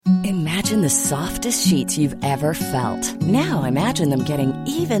Imagine the softest sheets you've ever felt. Now imagine them getting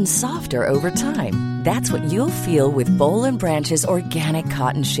even softer over time. That's what you'll feel with Boll and Branch's organic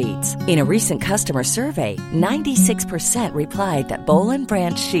cotton sheets. In a recent customer survey, 96% replied that Boll and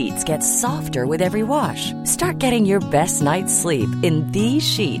Branch sheets get softer with every wash. Start getting your best night's sleep in these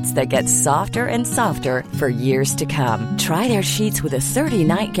sheets that get softer and softer for years to come. Try their sheets with a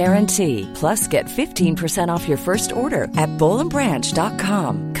 30-night guarantee. Plus, get 15% off your first order at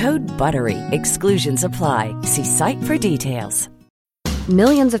bollandbranch.com. Code BUTTERY. Exclusions apply. See site for details.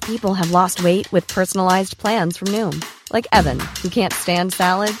 Millions of people have lost weight with personalized plans from Noom. Like Evan, who can't stand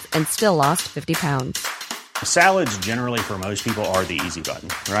salads and still lost 50 pounds. Salads generally for most people are the easy button,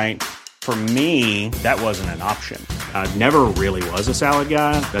 right? For me, that wasn't an option. I never really was a salad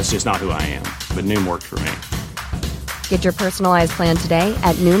guy. That's just not who I am. But Noom worked for me. Get your personalized plan today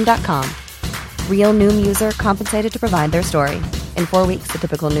at Noom.com. Real Noom user compensated to provide their story. In 4 weeks, the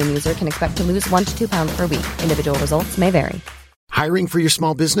typical Noom user can expect to lose 1 to 2 pounds per week. Individual results may vary. Hiring for your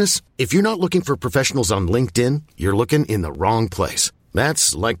small business? If you're not looking for professionals on LinkedIn, you're looking in the wrong place.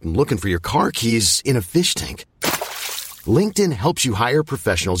 That's like looking for your car keys in a fish tank. LinkedIn helps you hire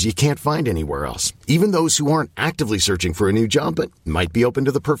professionals you can't find anywhere else, even those who aren't actively searching for a new job but might be open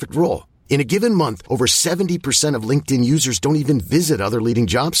to the perfect role. In a given month, over 70% of LinkedIn users don't even visit other leading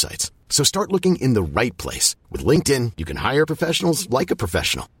job sites. So start looking in the right place. With LinkedIn, you can hire professionals like a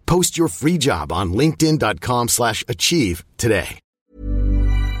professional. Post your free job on linkedin.com/achieve today.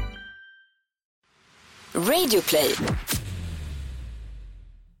 Radio Play.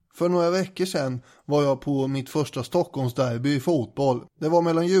 För några veckor sedan var jag på mitt första Stockholmsderby i fotboll. Det var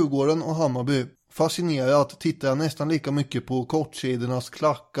mellan Djurgården och Hammarby. Fascinerat tittar jag nästan lika mycket på kortsidornas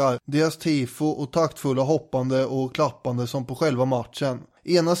klackar, deras tifo och taktfulla hoppande och klappande som på själva matchen.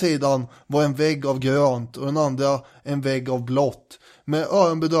 Ena sidan var en vägg av grönt och den andra en vägg av blått. Med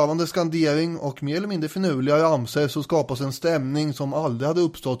öronbedövande skandering och mer eller mindre finurliga ramser så skapas en stämning som aldrig hade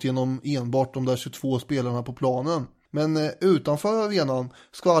uppstått genom enbart de där 22 spelarna på planen. Men utanför arenan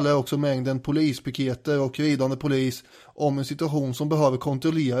skvallrar också mängden polispiketer och ridande polis om en situation som behöver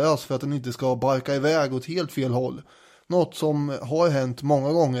kontrolleras för att den inte ska barka iväg åt helt fel håll. Något som har hänt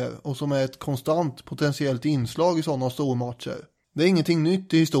många gånger och som är ett konstant potentiellt inslag i sådana stormatcher. Det är ingenting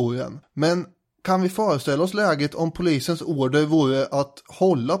nytt i historien, men kan vi föreställa oss läget om polisens order vore att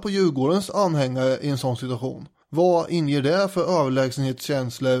hålla på Djurgårdens anhängare i en sån situation? Vad inger det för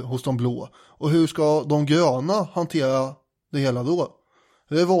överlägsenhetskänslor hos de blå? Och hur ska de gröna hantera det hela då?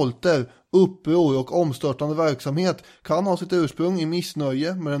 Revolter, uppror och omstörtande verksamhet kan ha sitt ursprung i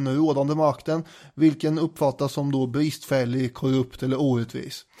missnöje med den rådande makten, vilken uppfattas som då bristfällig, korrupt eller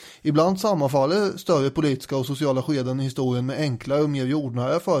orättvis. Ibland sammanfaller större politiska och sociala skeden i historien med enklare och mer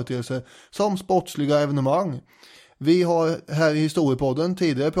jordnära företeelser som sportsliga evenemang. Vi har här i Historiepodden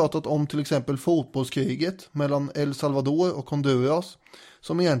tidigare pratat om till exempel fotbollskriget mellan El Salvador och Honduras,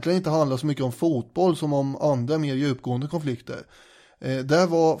 som egentligen inte handlar så mycket om fotboll som om andra mer djupgående konflikter. Där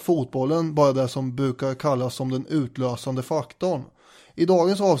var fotbollen bara det som brukar kallas som den utlösande faktorn. I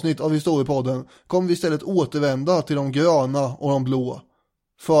dagens avsnitt av Historiepodden kommer vi istället återvända till de gröna och de blå.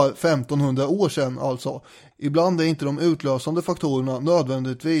 För 1500 år sedan alltså. Ibland är inte de utlösande faktorerna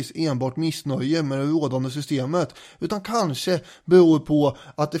nödvändigtvis enbart missnöje med det rådande systemet, utan kanske beror på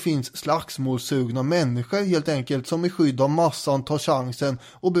att det finns slagsmålsugna människor helt enkelt som i skydd av massan tar chansen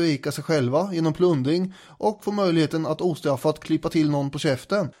att berika sig själva genom plundring och får möjligheten att ostraffat klippa till någon på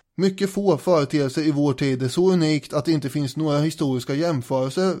käften. Mycket få företeelser i vår tid är så unikt att det inte finns några historiska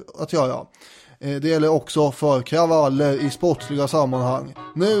jämförelser att göra. Det gäller också för kravaller i sportsliga sammanhang.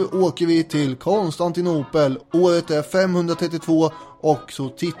 Nu åker vi till Konstantinopel. Året är 532 och så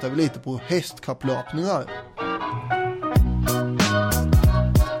tittar vi lite på hästkapplöpningar.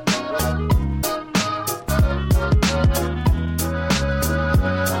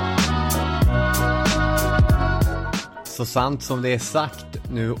 Så sant som det är sagt,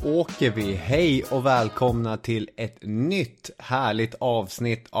 nu åker vi. Hej och välkomna till ett nytt härligt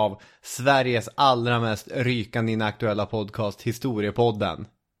avsnitt av Sveriges allra mest rykande inaktuella podcast, Historiepodden.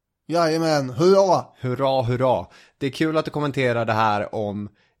 Jajamän, hurra! Hurra, hurra. Det är kul att du kommenterar det här om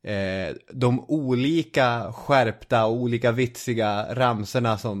de olika skärpta och olika vitsiga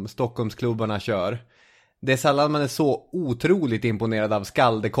ramserna som Stockholmsklubbarna kör. Det är sällan man är så otroligt imponerad av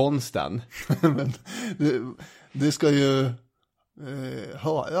skaldekonsten. Men det ska ju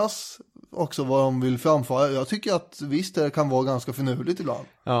höras också vad de vill framföra. Jag tycker att visst det kan vara ganska finurligt ibland.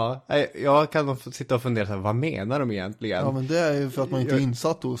 Ja, jag kan sitta och fundera så här, vad menar de egentligen? Ja, men det är ju för att man inte är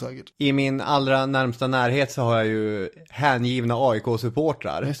insatt då säkert. I min allra närmsta närhet så har jag ju hängivna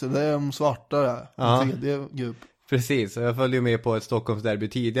AIK-supportrar. Just det är de svarta där. Ja. En tredje grupp. Precis, och jag följde ju med på ett Stockholmsderby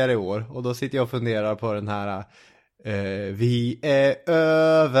tidigare i år. Och då sitter jag och funderar på den här vi är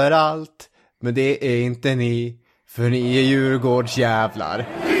överallt, men det är inte ni, för ni är Djurgårdsjävlar.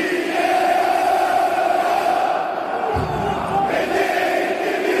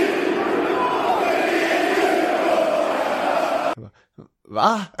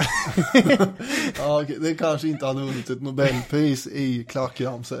 Va? Ja, okej. Det kanske inte hade vunnit ett Nobelpris i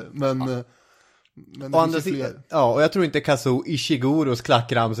klackramsor, men det finns ju fler. Ja, och jag tror inte Kazuo Ishiguros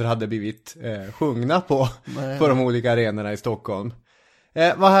klackramsor hade blivit sjungna på de olika arenorna i Stockholm.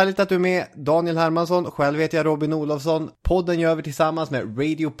 Vad härligt att du är med, Daniel Hermansson. Själv heter jag Robin Olofsson. Podden gör vi tillsammans med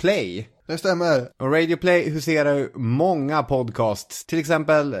Radio Play. Det stämmer. Och Radio Play huserar ju många podcasts. Till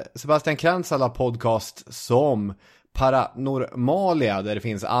exempel Sebastian Krantz alla podcast som Paranormalia, där det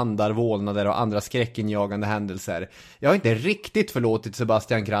finns andar, vålnader och andra skräckinjagande händelser. Jag har inte riktigt förlåtit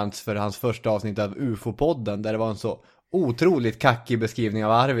Sebastian Krantz för hans första avsnitt av UFO-podden, där det var en så otroligt kackig beskrivning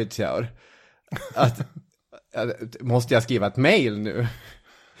av Arvidsjaur. Måste jag skriva ett mejl nu?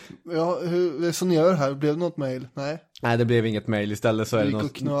 Ja, hur resonerar du här? Blev det något mejl? Nej, det blev inget mejl. Istället så är det något...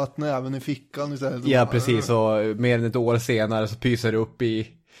 och knöt näven i fickan istället. Ja, precis. Och mer än ett år senare så pyser det upp i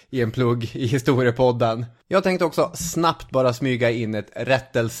en plugg i historiepodden. Jag tänkte också snabbt bara smyga in ett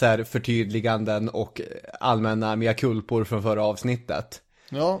rättelser, förtydliganden och allmänna meakulpor från förra avsnittet.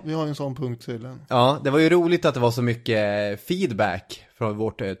 Ja, vi har en sån punkt till den. Ja, det var ju roligt att det var så mycket feedback från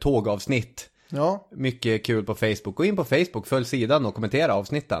vårt tågavsnitt. Ja. Mycket kul på Facebook. Gå in på Facebook, följ sidan och kommentera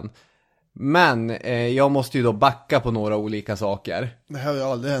avsnitten. Men jag måste ju då backa på några olika saker. Det här har ju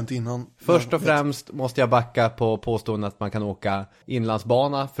aldrig hänt innan. Först och främst måste jag backa på påståendet att man kan åka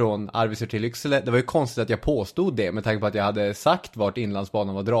inlandsbana från Arvidsjaur till Lycksele. Det var ju konstigt att jag påstod det med tanke på att jag hade sagt vart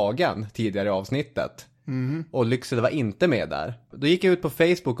inlandsbanan var dragen tidigare i avsnittet. Och Lycksele var inte med där. Då gick jag ut på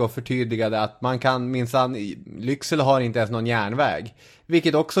Facebook och förtydligade att man kan minsann, Lycksele har inte ens någon järnväg.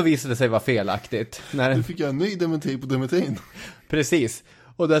 Vilket också visade sig vara felaktigt. Du fick en ny dementi på dementin. Precis.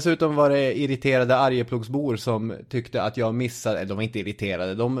 Och dessutom var det irriterade Arjeplogsbor som tyckte att jag missade, eller de var inte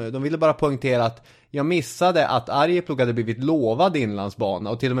irriterade, de ville bara poängtera att jag missade att Arjeplog hade blivit lovad inlandsbana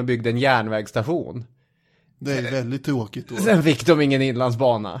och till och med byggde en järnvägsstation. Det är väldigt tråkigt då. Sen fick de ingen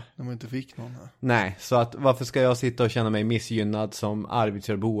inlandsbana. De inte fick någon här. Nej, så att varför ska jag sitta och känna mig missgynnad som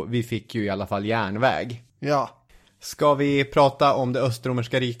Arvidsjaurbo? Vi fick ju i alla fall järnväg. Ja. Ska vi prata om det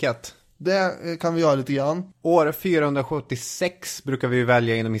östromerska riket? Det kan vi göra lite grann. År 476 brukar vi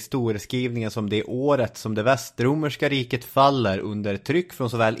välja inom historieskrivningen som det året som det västromerska riket faller under tryck från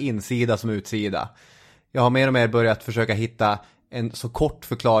såväl insida som utsida. Jag har mer och mer börjat försöka hitta en så kort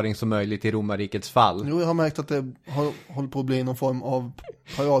förklaring som möjligt till romarrikets fall. Jo, jag har märkt att det håller på att bli någon form av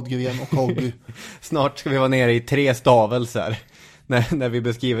paradgren och hobby. Snart ska vi vara nere i 3 stavelser. När vi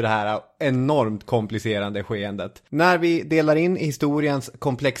beskriver det här enormt komplicerande skeendet. När vi delar in historiens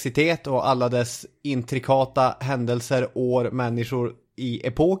komplexitet och alla dess intrikata händelser, år, människor i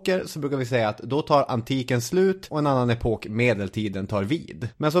epoker, så brukar vi säga att då tar antiken slut och en annan epok, medeltiden, tar vid.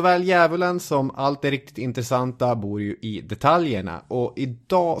 Men såväl djävulen som allt det riktigt intressanta bor ju i detaljerna, och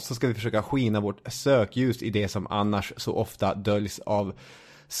idag så ska vi försöka skina vårt sökljus i det som annars så ofta döljs av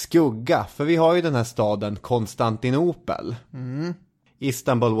skugga. För vi har ju den här staden Konstantinopel.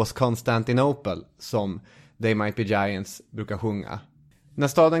 Istanbul was Constantinople, som They Might Be Giants brukar sjunga. När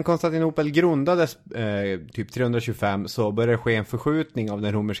staden Konstantinopel grundades typ 325 så började det ske en förskjutning av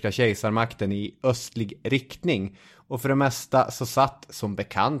den romerska kejsarmakten i östlig riktning. Och för det mesta så satt, som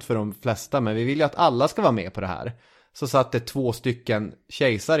bekant för de flesta, men vi vill ju att alla ska vara med på det här, så satt det 2 stycken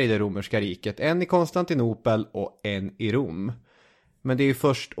kejsare i det romerska riket. En i Konstantinopel och en i Rom. Men det är ju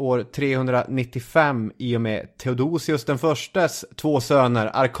först år 395 i och med Theodosius den förstes 2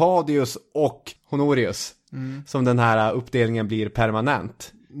 söner, Arkadius och Honorius, som den här uppdelningen blir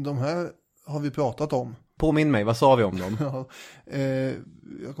permanent. De här har vi pratat om. Påminn mig, vad sa vi om dem? Ja,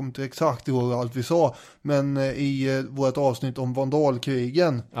 jag kommer inte exakt ihåg allt vi sa, men i vårt avsnitt om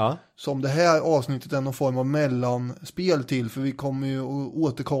vandalkrigen, som det här avsnittet är någon form av mellanspel till, för vi kommer ju att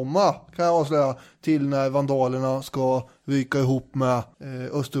återkomma, kan jag avslöja, till när vandalerna ska ryka ihop med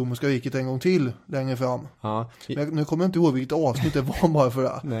Östromerska riket en gång till längre fram. Ja. Men nu kommer jag inte ihåg vilket avsnitt det var bara för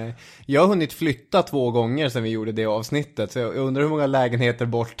det. Nej. Jag har hunnit flytta 2 gånger sedan vi gjorde det avsnittet, så jag undrar hur många lägenheter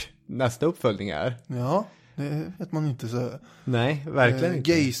bort nästa uppföljning är. Ja, det vet man inte så. Nej, verkligen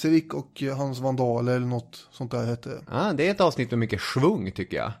inte. Geiserik och hans vandaler eller något sånt där hette. Det är ett avsnitt med mycket svung,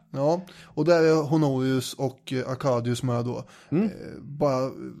 tycker jag. Ja, och där är Honorius och Arkadius med då.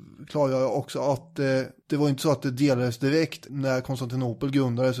 Bara klargör jag också att det var inte så att det delades direkt när Konstantinopel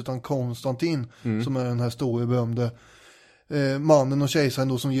grundades, utan Konstantin, som är den här stora berömde mannen och kejsaren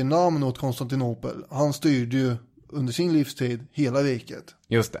då som ger namn åt Konstantinopel, han styrde ju under sin livstid hela riket.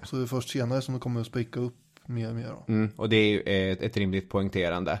 Just det. Så det är först senare som det kommer att spricka upp mer och mer då. Och det är ju ett rimligt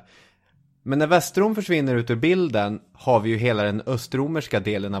poängterande. Men när Västrom försvinner ut ur bilden har vi ju hela den östromerska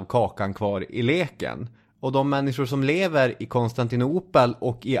delen av kakan kvar i leken. Och de människor som lever i Konstantinopel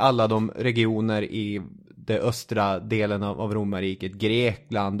och i alla de regioner i det östra delen av romarriket,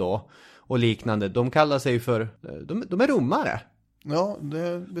 Grekland då, och liknande, de kallar sig för, de är romare. Ja,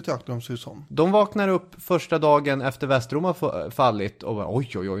 det betraktar de sig som. De vaknar upp första dagen efter Västrom har fallit och bara, oj,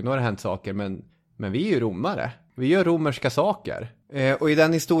 nu har det hänt saker, men vi är ju romare. Vi gör romerska saker. Och i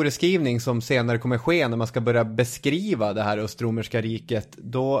den historieskrivning som senare kommer ske när man ska börja beskriva det här östromerska riket,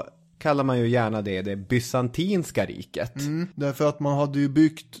 då kallar man ju gärna det bysantinska riket. Därför att man hade ju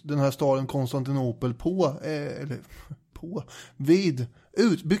byggt den här staden Konstantinopel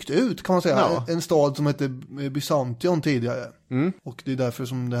byggt ut kan man säga, en stad som hette Bysantion tidigare. Och det är därför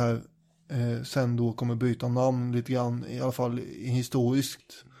som det här sen då kommer byta namn lite grann, i alla fall i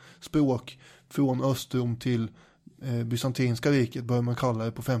historiskt språk, från Östrom till bysantinska riket börjar man kalla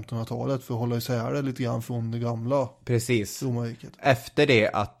det på 1500-talet för att hålla isär det lite grann från det gamla romarriket. Efter det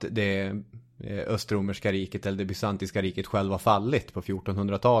att det östromerska riket eller det bysantiska riket själva fallit på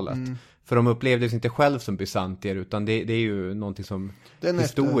 1400-talet. För de upplevde sig inte själv som bysantier, utan det är ju någonting som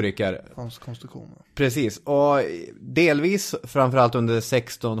historiker... Hans konstruktion. Precis, och delvis framförallt under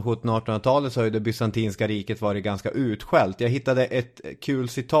 16, 17, 1800-talet så har ju det bysantinska riket varit ganska utskällt. Jag hittade ett kul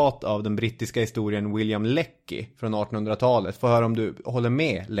citat av den brittiska historien William Lecky från 1800-talet. Får höra om du håller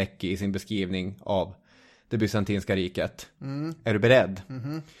med Lecky i sin beskrivning av det bysantinska riket. Är du beredd?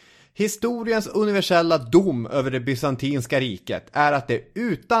 Historiens universella dom över det bysantinska riket är att det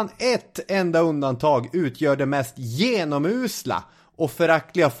utan ett enda undantag utgör det mest genomusla och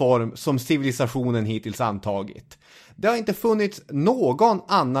föraktliga form som civilisationen hittills antagit. Det har inte funnits någon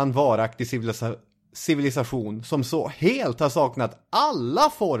annan varaktig civilisation som så helt har saknat alla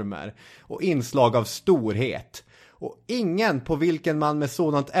former och inslag av storhet. Och ingen på vilken man med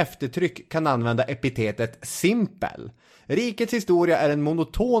sådant eftertryck kan använda epitetet simpel. Rikets historia är en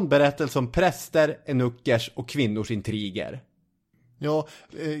monoton berättelse om präster, enuckers och kvinnors intriger. Ja,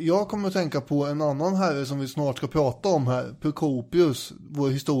 jag kommer att tänka på en annan herre som vi snart ska prata om här. Prokopius, vår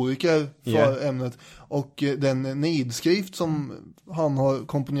historiker för ämnet. Och den nidskrift som han har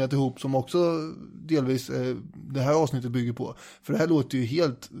komponerat ihop som också delvis det här avsnittet bygger på. För det här låter ju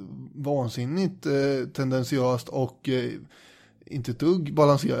helt vansinnigt tendensiöst och inte ett dugg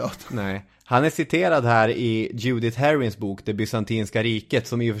balanserat. Nej, han är citerad här i Judith Herrins bok Det bysantinska riket,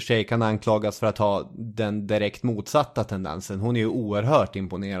 som i och för sig kan anklagas för att ha den direkt motsatta tendensen. Hon är ju oerhört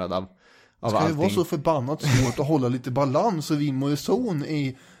imponerad av allting. Det ska ju vara så förbannat svårt att hålla lite balans och rim och reson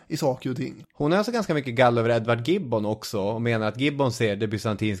i saker och ting. Hon är alltså ganska mycket gall över Edward Gibbon också och menar att Gibbon ser det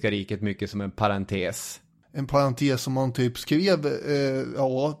bysantinska riket mycket som en parentes. En parentes som man typ skrev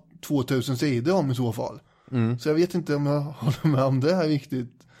 2000 sidor om i så fall. Så jag vet inte om jag håller med om det här riktigt.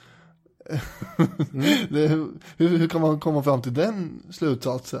 Hur kan man komma fram till den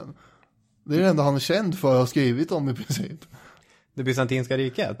slutsatsen? Det är det enda han är känd för att ha skrivit om i princip. Det bysantinska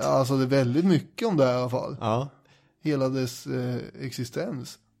riket? Ja, alltså det är väldigt mycket om det i alla fall. Ja. Hela dess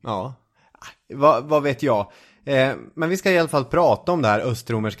existens. Ja, vad vet jag. Men vi ska i alla fall prata om det här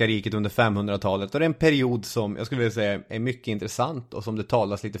östromerska riket under 500-talet. Och det är en period som jag skulle vilja säga är mycket intressant och som det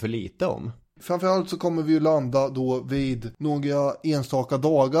talas lite för lite om. Framförallt så kommer vi ju landa då vid några enstaka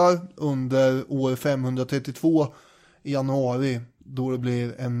dagar under år 532 i januari. Då det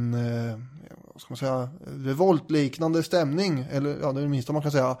blir en vad ska man säga, revoltliknande stämning. Eller ja, det är det minsta man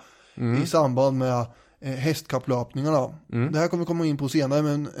kan säga. I samband med hästkapplöpningarna. Det här kommer vi komma in på senare,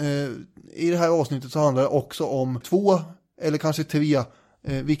 men i det här avsnittet så handlar det också om 2 eller kanske 3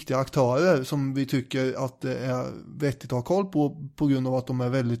 viktiga aktörer som vi tycker att det är vettigt att ha koll på grund av att de är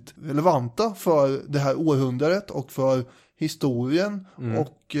väldigt relevanta för det här århundradet och för historien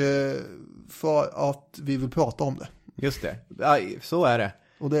och för att vi vill prata om det. Just det, ja, så är det.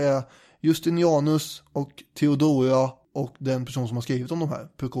 Och det är Justinianus och Theodora och den person som har skrivit om de här,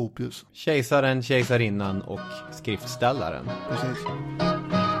 Prokopius. Kejsaren, kejsarinnan och skriftställaren. Precis.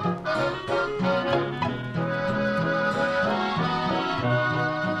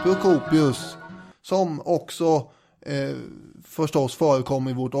 Prokopius, som också förstås förekom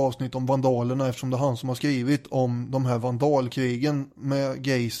i vårt avsnitt om vandalerna, eftersom det är han som har skrivit om de här vandalkrigen med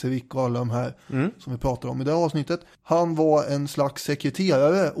Geiserik och alla de här som vi pratar om i det här avsnittet. Han var en slags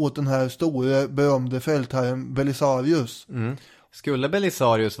sekreterare åt den här stora berömde fältherren Belisarius. Skulle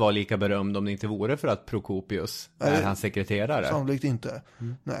Belisarius vara lika berömd om det inte vore för att Prokopius är hans sekreterare? Sannolikt inte.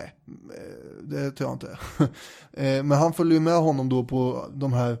 Nej, det tror jag inte. Men han följde med honom då på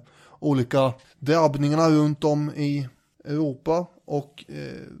de här olika drabbningarna runt om i Europa och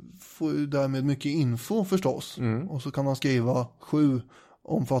får ju därmed mycket info förstås. Och så kan han skriva 7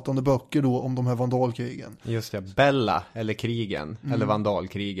 omfattande böcker då om de här vandalkrigen. Just det, Bella eller krigen, eller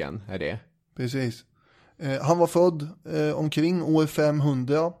vandalkrigen är det. Precis. Han var född omkring år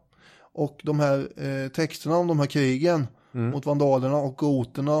 500 och de här texterna om de här krigen mot vandalerna och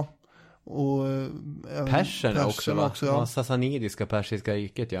goterna och perserna också, va? Ja. Ja, sassanidiska persiska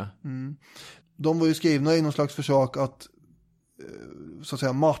riket, ja. De var ju skrivna i någon slags försök att så att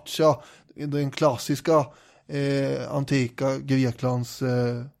säga matcha den klassiska antika Greklands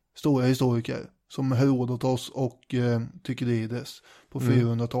stora historiker som Herodotos och Thukydides på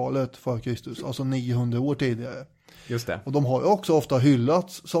 400-talet för Kristus, alltså 900 år tidigare. Just det. Och de har ju också ofta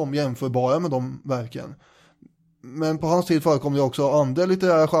hyllats som jämförbara med de verken. Men på hans tid förekom det också andra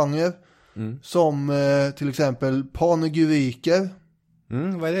litterära genrer som till exempel panegyriker.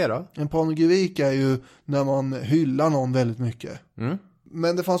 Vad är det då? En panegyrik är ju när man hyllar någon väldigt mycket.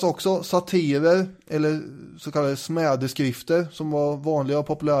 Men det fanns också satirer eller så kallade smädeskrifter som var vanliga och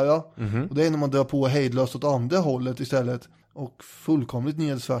populära. Och det är när man drar på hejdlöst åt andra hållet istället och fullkomligt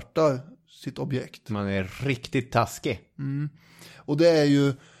nedsvärtar sitt objekt. Man är riktigt taskig. Och det är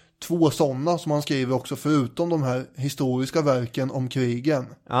ju 2 sådana som han skriver också förutom de här historiska verken om krigen.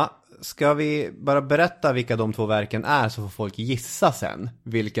 Ja, ska vi bara berätta vilka de 2 verken är så får folk gissa sen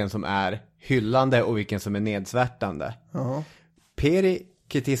vilken som är hyllande och vilken som är nedsvärtande. Ja.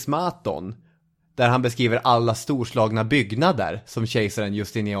 Periktismaton, där han beskriver alla storslagna byggnader som kejsaren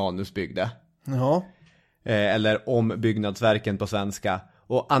Justinianus byggde. Ja. Eller om byggnadsverken på svenska.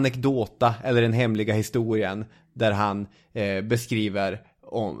 Och anekdota eller den hemliga historien där han beskriver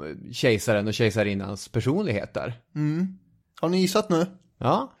om kejsaren och kejsarinnans personligheter. Har ni gissat nu?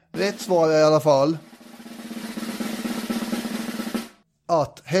 Ja. Rätt svar är i alla fall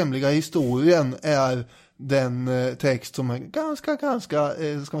att hemliga historien är den text som är ganska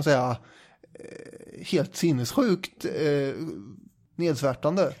ska man säga helt sinnessjukt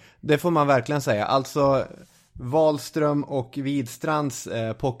nedsvärtande. Det får man verkligen säga. Alltså Wahlström och Widstrands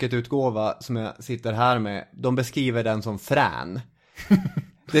pocketutgåva som jag sitter här med, de beskriver den som frän.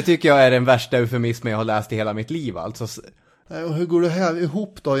 Det tycker jag är den värsta eufemismen jag har läst i hela mitt liv. Alltså. Och hur går det här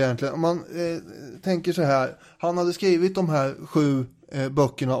ihop då egentligen? Om man tänker så här, han hade skrivit de här 7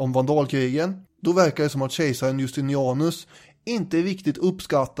 böckerna om vandalkrigen. Då verkar det som att kejsaren Justinianus inte riktigt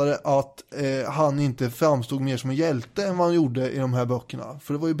uppskattade att han inte framstod mer som en hjälte än vad han gjorde i de här böckerna.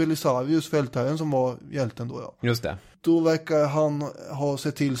 För det var ju Belisarius, fältherren, som var hjälten då. Ja. Just det. Då verkar han ha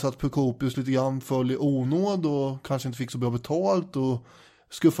sett till så att Prokopius lite grann föll i onåd och kanske inte fick så bra betalt och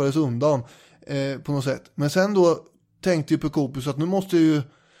skuffades undan på något sätt. Men sen då tänkte ju Prokopius att nu måste jag ju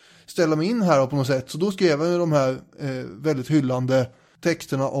ställa mig in här på något sätt. Så då skrev han ju de här väldigt hyllande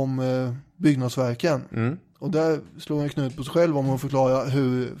texterna om byggnadsverken. Och där slår en knut på sig själv om att förklara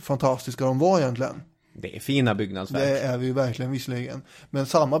hur fantastiska de var egentligen. Det är fina byggnadsverk. Det är vi ju verkligen visserligen. Men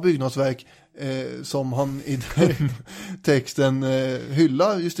samma byggnadsverk som han i den texten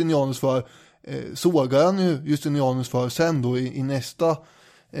hyllar Justinianus för sågar han ju Justinianus för sen då i nästa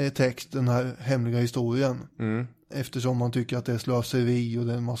text, den här hemliga historien. Eftersom man tycker att det är slöseri och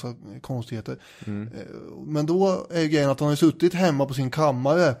det är en massa konstigheter. Men då är grejen att han har suttit hemma på sin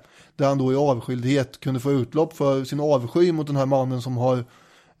kammare där han då i avskildhet kunde få utlopp för sin avsky mot den här mannen som har,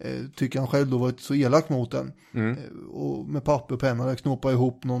 tycker han själv då, varit så elak mot den. Och med papper och penna knoppa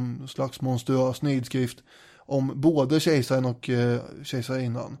ihop någon slags monstruös nedskrift om både kejsaren och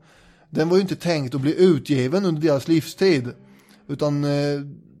kejsarinnan. Den var ju inte tänkt att bli utgiven under deras livstid, utan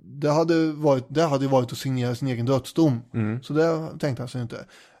det hade varit att signera sin egen dödsdom. Så det tänkte han sig inte.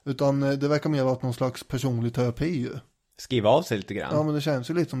 Utan det verkar mer vara någon slags personlig terapi ju. Skriva av sig lite grann. Ja, men det känns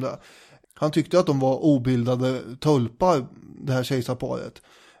ju lite som det. Han tyckte att de var obildade tulpar, det här kejsarparet.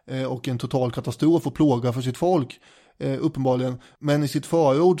 Och en total katastrof och plåga för sitt folk, uppenbarligen. Men i sitt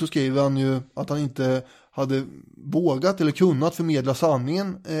förord så skriver han ju att han inte hade vågat eller kunnat förmedla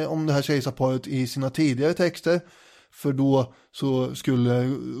sanningen om det här kejsarparet i sina tidigare texter. För då så skulle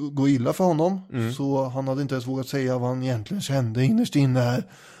det gå illa för honom. Så han hade inte ens vågat säga vad han egentligen kände innerst inne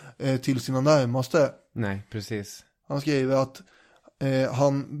här till sina närmaste. Nej, precis. Han skriver att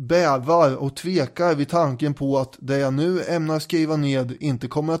han bävar och tvekar vid tanken på att det jag nu ämnar skriva ned inte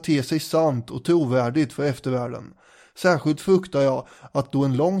kommer att te sig sant och trovärdigt för eftervärlden. Särskilt fruktar jag att då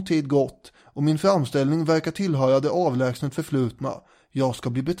en lång tid gått och min framställning verkar tillhöra det avlägsnet förflutna, jag ska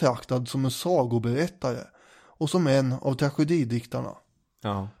bli betraktad som en sagoberättare och som en av tragedidiktarna.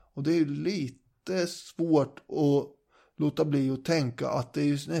 Ja. Och det är ju lite svårt att låta bli att tänka att det är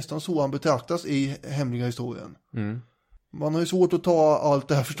ju nästan så han betraktas i hemliga historien. Man har ju svårt att ta allt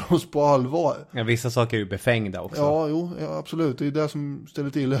det här förstås på allvar. Ja, vissa saker är ju befängda också. Ja, absolut. Det är det som ställer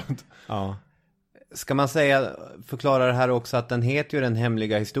till det. Ja. Ska man förklara det här också att den heter ju Den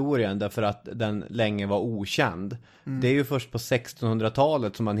hemliga historien därför att den länge var okänd. Det är ju först på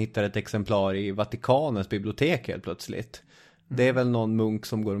 1600-talet som man hittar ett exemplar i Vatikanens bibliotek helt plötsligt. Det är väl någon munk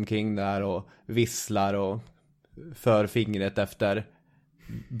som går omkring där och visslar och för fingret efter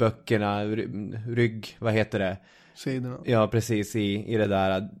böckerna, vad heter det? Sidorna. Ja, precis, i det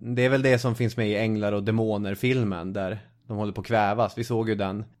där. Det är väl det som finns med i Änglar och Demoner-filmen där de håller på att kvävas. Vi såg ju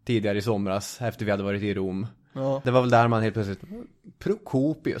den tidigare i somras efter vi hade varit i Rom. Ja. Det var väl där man helt plötsligt,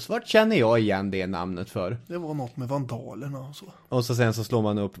 Prokopius, vart känner jag igen det namnet för? Det var något med vandalerna och så. Och så sen så slår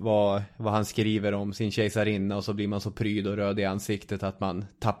man upp vad han skriver om sin kejsarinna och så blir man så pryd och röd i ansiktet att man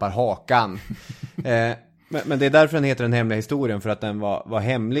tappar hakan. Men det är därför den heter Den hemliga historien, för att den var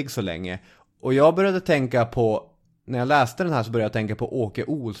hemlig så länge. Och jag började tänka på, när jag läste den här så började jag tänka på Åke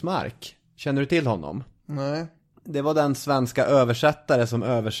Olsmark. Känner du till honom? Nej. Det var den svenska översättare som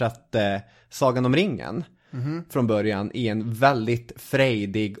översatte Sagan om ringen från början i en väldigt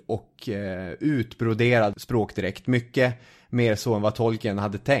frejdig och utbroderad språkdräkt. Mycket mer så än vad Tolkien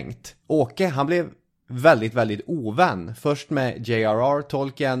hade tänkt. Åke, han blev väldigt, väldigt ovän. Först med J.R.R.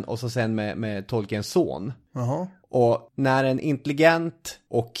 Tolkien och så sen med Tolkiens son. Jaha. Och när en intelligent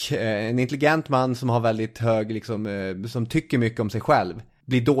man som har väldigt hög liksom, som tycker mycket om sig själv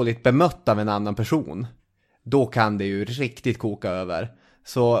blir dåligt bemött av en annan person, då kan det ju riktigt koka över.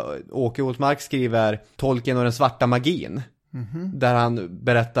 Så Åke Olsmark skriver Tolkien och den svarta magin. Där han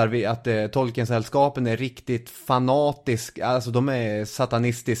berättar att Tolkien-sällskapen är riktigt fanatiska, alltså de är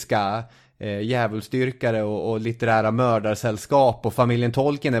satanistiska djävulsdyrkare och litterära mördarsällskap, och familjen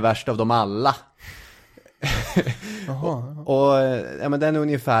Tolkien är värst av dem alla. Och ja, men den är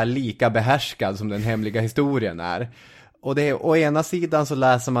ungefär lika behärskad som Den hemliga historien är. Och det är, å ena sidan så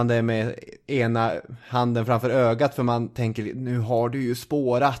läser man det med ena handen framför ögat, för man tänker, nu har du ju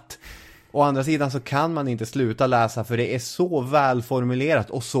spårat. Å andra sidan så kan man inte sluta läsa, för det är så välformulerat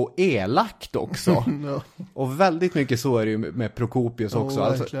och så elakt också. Ja. Och väldigt mycket så är det ju med Prokopius också.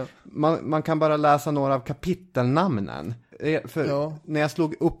 Alltså, man kan bara läsa några av kapitelnamnen. För när jag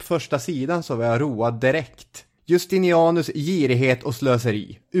slog upp första sidan så var jag road direkt. Justinianus girighet och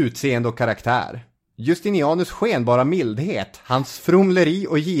slöseri, utseende och karaktär. Justinianus skenbara mildhet, hans fromleri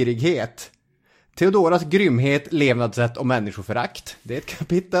och girighet. Theodoras grymhet, levnadssätt och människoförakt. Det är ett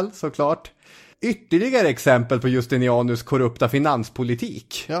kapitel, såklart. Ytterligare exempel på Justinianus korrupta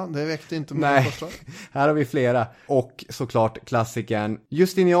finanspolitik. Ja, det räckte inte med första. Här har vi flera. Och såklart klassikern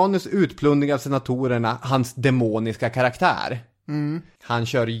Justinianus utplundring av senatorerna, hans demoniska karaktär. Han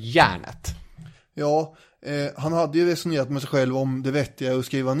kör järnet. Ja, han hade ju resonerat med sig själv om det vettiga att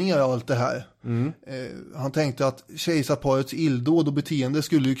skriva ner allt det här. Han tänkte att kejsarparets illdåd och beteende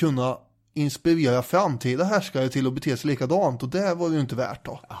skulle ju kunna inspirera framtida härskare till att bete sig likadant, och det var ju inte värt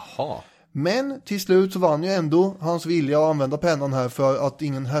då. Aha. Men till slut så vann ju ändå hans vilja att använda pennan här, för att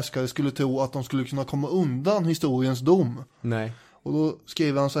ingen härskare skulle tro att de skulle kunna komma undan historiens dom. Nej. Och då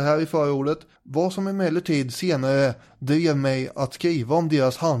skriver han så här i förordet: vad som emellertid senare drev mig att skriva om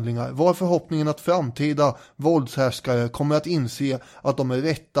deras handlingar var förhoppningen att framtida våldshärskare kommer att inse att de med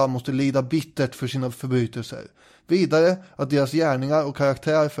rätta måste lida bittert för sina förbrytelser. Vidare att deras gärningar och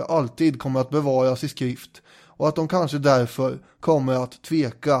karaktär för alltid kommer att bevaras i skrift, och att de kanske därför kommer att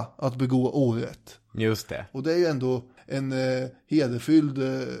tveka att begå orätt. Just det. Och det är ju ändå en hederfylld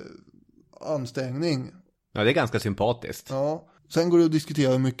ansträngning. Ja, det är ganska sympatiskt. Ja. Sen går det att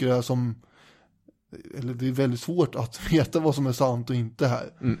diskutera hur mycket det är som, eller det är väldigt svårt att veta vad som är sant och inte här.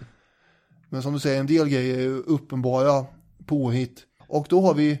 Men som du säger, en del grejer är uppenbara påhitt. Och då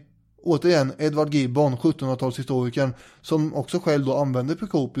har vi återigen Edward Gibbon, 1700-talshistorikern, som också själv då använder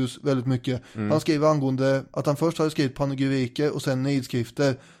Prokopius väldigt mycket. Han skriver angående att han först hade skrivit panegyriker och sen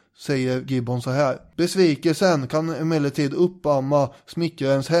nidskrifter, säger Gibbon så här: besvikelsen kan emellertid uppamma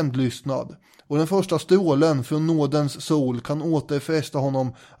smickarens hämndlystnad, och den första strålen från nådens sol kan återfästa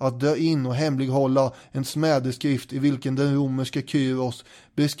honom att dra in och hemlighålla en smädeskrift i vilken den romerske Kyros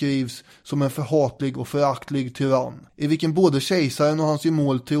beskrivs som en förhatlig och föraktlig tyrann, i vilken både kejsaren och hans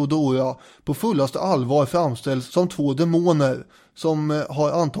gemål Theodora på fullaste allvar framställs som två demoner som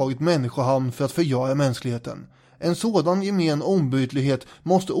har antagit människohamn för att förgöra mänskligheten. En sådan gemen ombytlighet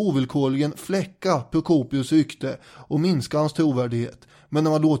måste ovillkorligen fläcka Prokopius rykte och minska hans trovärdighet. Men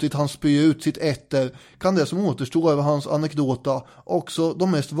när man låtit han spy ut sitt ätter kan det som återstår av hans anekdota, också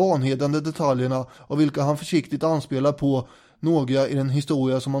de mest vanhedrande detaljerna av vilka han försiktigt anspelar på, några i den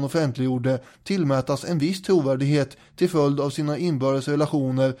historia som han offentliggjorde tillmätas en viss trovärdighet till följd av sina inbördes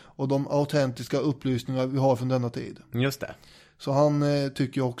relationer och de autentiska upplysningar vi har från denna tid. Just det. Så han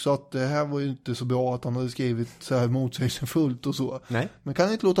tycker också att det här var ju inte så bra att han hade skrivit så här motsägelsefullt och så. Nej. Men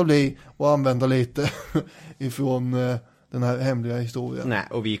kan inte låta bli att använda lite ifrån den här hemliga historien. Nej,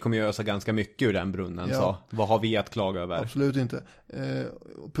 och vi kommer göra så ganska mycket ur den brunnen, Ja. så vad har vi att klaga över? Absolut inte.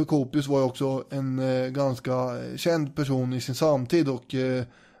 Prokopius var ju också en ganska känd person i sin samtid och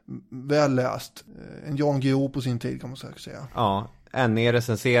välläst. En Jan Guillou på sin tid kan man säkert säga. Ja, N.E.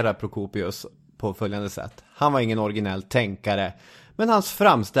 recenserar Prokopius på följande sätt. Han var ingen originell tänkare, men hans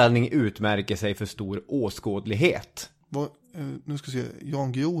framställning utmärker sig för stor åskådlighet. Nu ska vi se,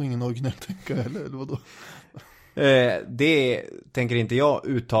 Jan Guillou ingen originell tänkare eller vadå? Det tänker inte jag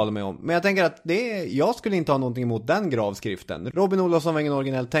uttala mig om. Men jag tänker att jag skulle inte ha någonting emot den gravskriften. Robin Olofsson var ingen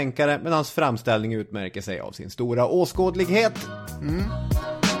originell tänkare, men hans framställning utmärker sig av sin stora åskådlighet.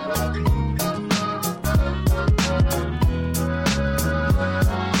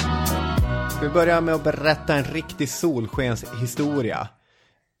 Vi börjar med att berätta en riktig solskenshistoria.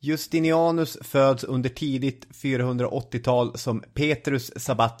 Justinianus föds under tidigt 480-tal som Petrus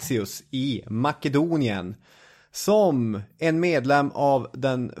Sabatius i Makedonien, som en medlem av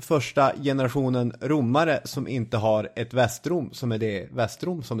den första generationen romare som inte har ett västrom, som är det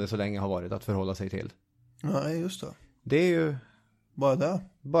västrom som det så länge har varit att förhålla sig till. Nej, just det. Det är ju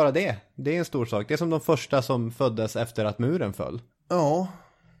Bara det? Det är en stor sak. Det är som de första som föddes efter att muren föll. Ja.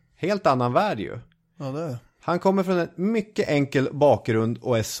 Helt annan värld ju. Ja, det är. Han kommer från en mycket enkel bakgrund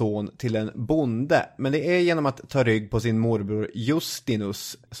och är son till en bonde. Men det är genom att ta rygg på sin morbror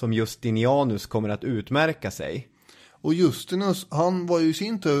Justinus som Justinianus kommer att utmärka sig. Och Justinus, han var ju i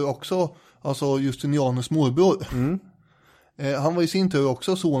sin tur också, alltså Justinianus morbror. Han var i sin tur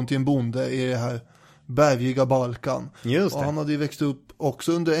också son till en bonde i det här bergiga Balkan. Just det. Och han hade ju växt upp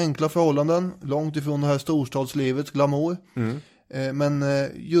också under enkla förhållanden, långt ifrån det här storstadslivets glamour. Men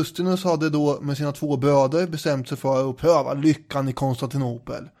Justinus hade då med sina 2 bröder bestämt sig för att pröva lyckan i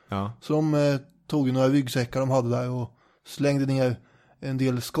Konstantinopel. Ja. Så de tog några ryggsäckar de hade där och slängde ner en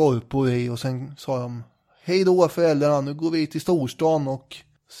del skorpor i och sen sa de: hej då föräldrarna, nu går vi till storstan och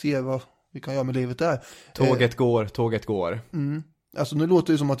ser vad vi kan göra med livet där. Tåget går. Alltså nu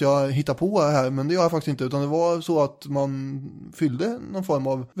låter det som att jag hittar på här, men det gör jag faktiskt inte, utan det var så att man fyllde någon form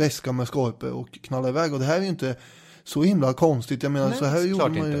av väska med skorpor och knallade iväg, och det här är ju inte så himla konstigt. Jag menar, nej, så här gjorde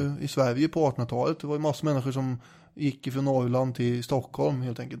man ju i Sverige på 1800-talet. Det var ju massor av människor som gick från Norrland till Stockholm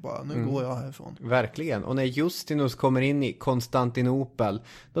helt enkelt bara. Nu går jag härifrån. Verkligen. Och när Justinus kommer in i Konstantinopel,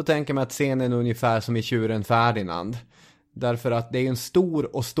 då tänker man att scenen är ungefär som i Tjuren Ferdinand. Därför att det är en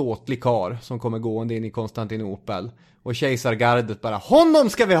stor och ståtlig kar som kommer gående in i Konstantinopel. Och kejsargardet bara: honom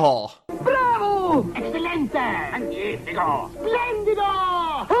ska vi ha! Bravo! Excellente! Magnifico! Splendido!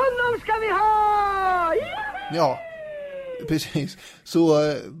 Honom ska vi ha! Ja, precis.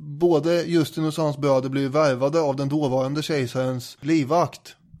 Så både Justinus och hans bröder blir värvade av den dåvarande kejsarens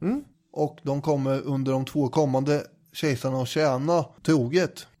livvakt. Och de kommer under de 2 kommande kejsarna att tjäna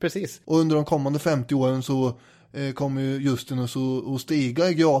troget. Precis. Och under de kommande 50 åren så kommer ju Justinus att stiga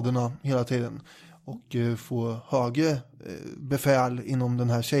i graderna hela tiden. Och få högre befäl inom den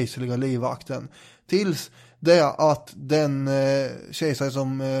här kejserliga livvakten. Tills det att den kejsare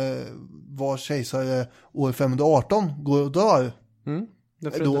som var kejsare år 518 går och dör.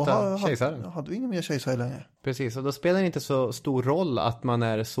 Då hade vi ingen mer kejsare längre. Precis, och då spelar det inte så stor roll att man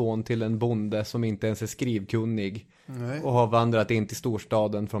är son till en bonde som inte ens är skrivkunnig. Nej. Och har vandrat in till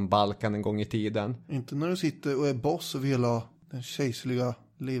storstaden från Balkan en gång i tiden. Inte när du sitter och är boss över hela den kejserliga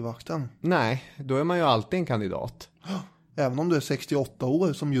livvakten. Nej, då är man ju alltid en kandidat. Även om du är 68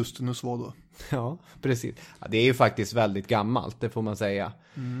 år som Justinus var då. Ja, precis. Ja, det är ju faktiskt väldigt gammalt, det får man säga.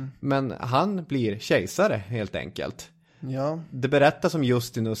 Men han blir kejsare helt enkelt. Ja. Det berättas om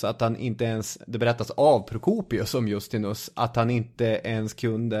Justinus att han inte ens, det berättas av Prokopius om Justinus att han inte ens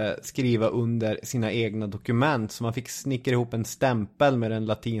kunde skriva under sina egna dokument, så man fick snickra ihop en stämpel med den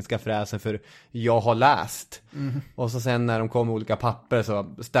latinska fräsen för jag har läst. Och så sen när de kom med olika papper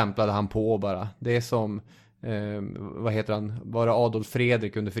så stämplade han på bara. Det är som vad heter han? Var det Adolf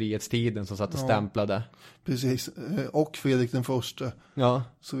Fredrik under frihetstiden som satt och stämplade? Precis, och Fredrik den förste. Ja.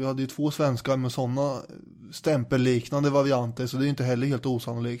 Så vi hade ju 2 svenskar med sådana stämpelliknande varianter, så det är inte heller helt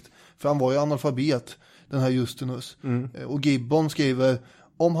osannolikt. För han var ju analfabet, den här Justinus. Och Gibbon skriver: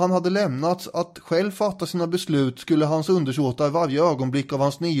 om han hade lämnats att själv fatta sina beslut skulle hans undersåtar varje ögonblick av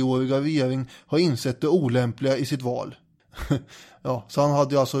hans 9-åriga regering ha insett det olämpliga i sitt val. Ja, så han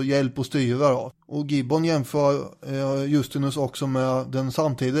hade alltså hjälp att styra då. Och Gibbon jämför Justinus också med den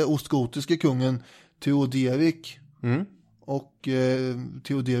samtidiga ostgotiske kungen Theoderik. och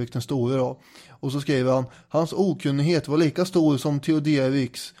Theoderik den store då. Och så skriver han: hans okunnighet var lika stor som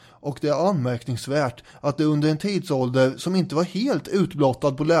Theoderiks, och det är anmärkningsvärt att det under en tidsålder som inte var helt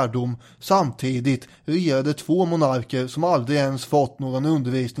utblottad på lärdom samtidigt regerade 2 monarker som aldrig ens fått någon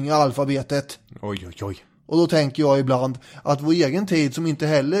undervisning i alfabetet. Oj, oj, oj. Och då tänker jag ibland att vår egen tid, som inte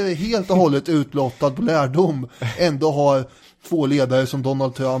heller är helt och hållet utblottad på lärdom, ändå har 2 ledare som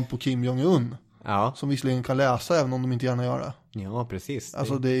Donald Trump och Kim Jong-Un. Ja. Som visserligen kan läsa även om de inte gärna gör det. Ja, precis.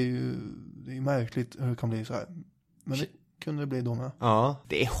 Alltså det är ju märkligt hur det kan bli så här. Men det kunde det bli då med. Ja,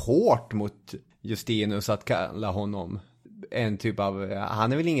 det är hårt mot Justinus att kalla honom en typ av,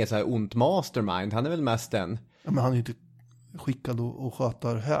 han är väl ingen så här ont mastermind, han är väl mest en. Ja, men han är inte skickad och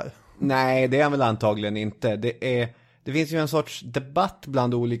sköta det här. Nej, det är han väl antagligen inte. Det finns ju en sorts debatt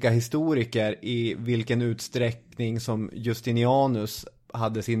bland olika historiker i vilken utsträckning som Justinianus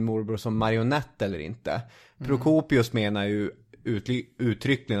hade sin morbror som marionett eller inte. Procopius menar ju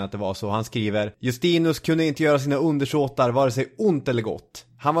uttryckligen att det var så. Han skriver: Justinus kunde inte göra sina undersåtar vare sig ont eller gott.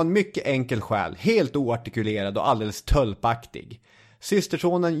 Han var en mycket enkel själ, helt oartikulerad och alldeles tölpaktig.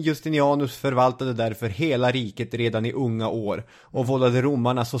 Systersonen Justinianus förvaltade därför hela riket redan i unga år och vållade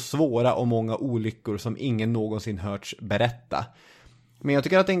romarna så svåra och många olyckor som ingen någonsin hörts berätta. Men jag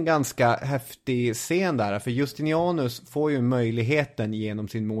tycker att det är en ganska häftig scen där, för Justinianus får ju möjligheten genom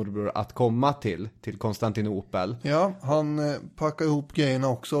sin morbror att komma till Konstantinopel. Ja, han packar ihop grejerna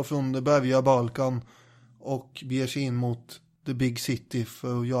också från det bergiga Balkan och beger sig in mot the big city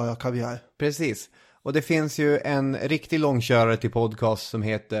för att göra karriär. Precis. Och det finns ju en riktig långkörare till podcast som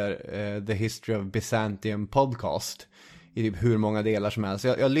heter The History of Byzantium Podcast. I typ hur många delar som helst.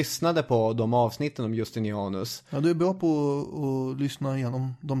 Jag lyssnade på de avsnitten om Justinianus. Ja, du är bra på att lyssna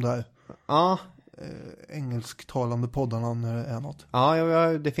igenom de där engelsktalande poddarna när det är något. Ja,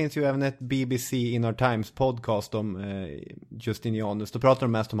 det finns ju även ett BBC Inner Times podcast om Justinianus. Då pratar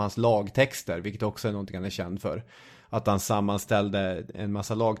de mest om hans lagtexter, vilket också är någonting han är känd för. Att han sammanställde en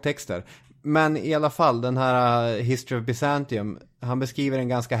massa lagtexter. Men i alla fall, den här History of Byzantium, han beskriver en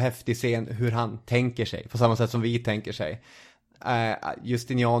ganska häftig scen hur han tänker sig, på samma sätt som vi tänker sig.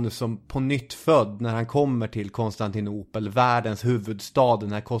 Justinianus som på nytt född när han kommer till Konstantinopel, världens huvudstad,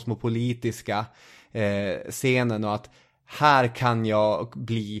 den här kosmopolitiska scenen, och att här kan jag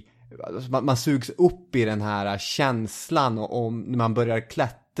bli, man sugs upp i den här känslan, och om man börjar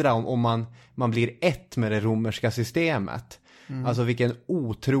klättra, om man blir ett med det romerska systemet. Alltså vilken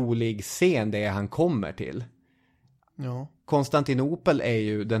otrolig scen det är han kommer till. Ja. Konstantinopel är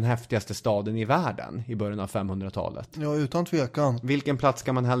ju den häftigaste staden i världen i början av 500-talet. Ja, utan tvekan. Vilken plats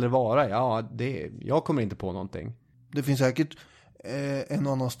ska man hellre vara? Ja, jag kommer inte på någonting. Det finns säkert en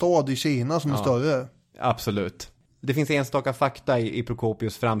annan stad i Kina som är större. Absolut. Det finns enstaka fakta i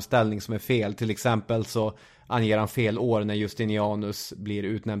Procopius framställning som är fel. Till exempel så anger han fel år när Justinianus blir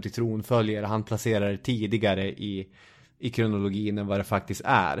utnämnd till tronföljare. Han placerar det tidigare i kronologin än vad det faktiskt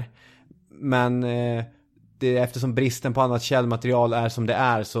är. Men eftersom bristen på annat källmaterial är som det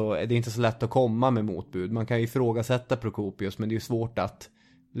är, så är det inte så lätt att komma med motbud. Man kan ju ifrågasätta Procopius, men det är ju svårt att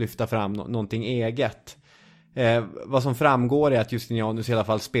lyfta fram någonting eget. Vad som framgår är att Justinianus i alla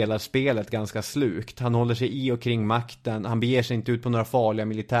fall spelar spelet ganska slukt. Han håller sig i och kring makten. Han beger sig inte ut på några farliga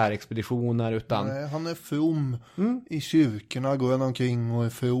militärexpeditioner, utan... Nej, han är from i kyrkorna, går han omkring och är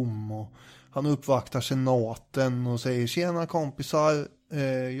from, och han uppvaktar senaten och säger: tjena kompisar,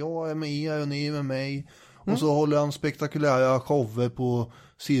 jag är med er och ni är med mig. Och så håller han spektakulära shower på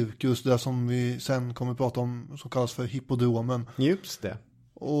cirkus, där som vi sen kommer att prata om, som kallas för hippodromen. Just det.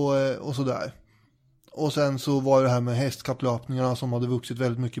 Och sådär. Och sen så var det här med hästkapplöpningarna som hade vuxit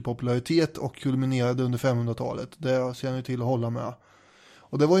väldigt mycket i popularitet och kulminerade under 500-talet. Det ser ni till att hålla med.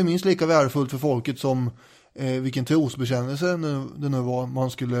 Och det var ju minst lika värdefullt för folket som vilken trosbekännelse det nu var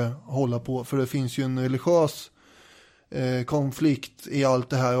man skulle hålla på. För det finns ju en religiös konflikt i allt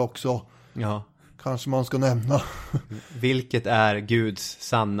det här också. Ja. Kanske man ska nämna. Vilket är Guds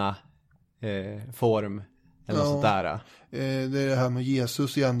sanna form eller något sånt där. Det är det här med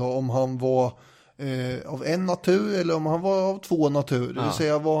Jesus igen då. Om han var av en natur eller om han var av 2 natur. Det vill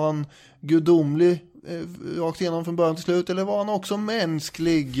säga, var han gudomlig rakt igenom från början till slut, eller var han också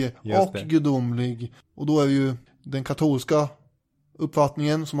mänsklig och gudomlig? Och då är ju den katolska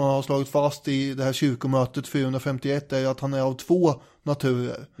uppfattningen som man har slagit fast i det här kyrkomötet 451 är att han är av 2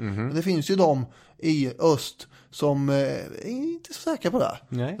 naturer. Men det finns ju de i öst som är inte så säkra på det.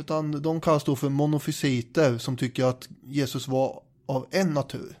 Nej. Utan de kallas då för monofysiter, som tycker att Jesus var av en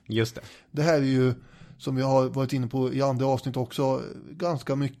natur. Just det. Det här är ju, som vi har varit inne på i andra avsnitt också,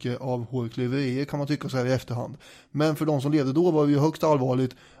 ganska mycket av hårklyverier kan man tycka så här i efterhand. Men för de som levde då var det ju högst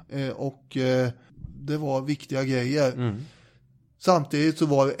allvarligt och det var viktiga grejer. Samtidigt så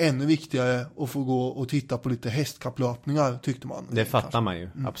var det ännu viktigare att få gå och titta på lite hästkapplöpningar, tyckte man. Det fattar man ju,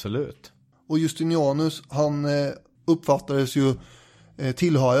 absolut. Och Justinianus, han uppfattades ju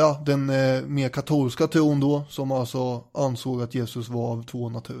tillhöra den mer katolska tron då, som alltså ansåg att Jesus var av två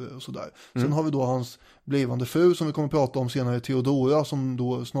naturer och sådär. Sen har vi då hans blivande fru som vi kommer att prata om senare, Theodora, som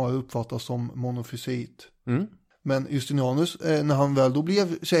då snarare uppfattas som monofysit. Men Justinianus, när han väl då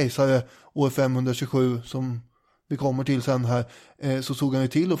blev kejsare år 527, som vi kommer till sen här, så såg han ju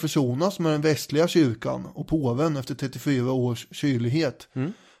till att försonas med den västliga kyrkan och påven efter 34 års kylighet.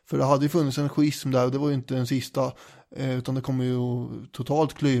 För det hade ju funnits en schism där, och det var ju inte den sista, utan det kommer ju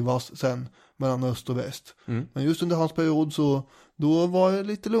totalt klyvas sen mellan öst och väst. Men just under hans period så då var det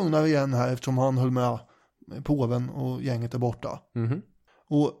lite lugnare igen här, eftersom han höll med påven och gänget är borta.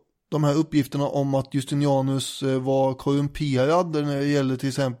 Och de här uppgifterna om att Justinianus var korrumperad när det gäller till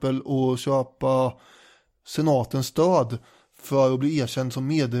exempel att köpa senatens stöd för att bli erkänd som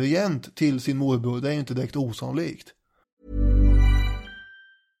medregent till sin morbror, det är inte direkt osannolikt.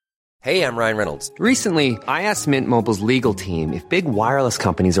 Hey, I'm Ryan Reynolds. Recently, I asked Mint Mobile's legal team if big wireless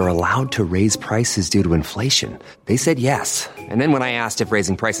companies are allowed to raise prices due to inflation. They said yes. And then when I asked if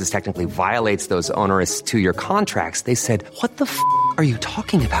raising prices technically violates those onerous two-year contracts, they said, "What the f*** are you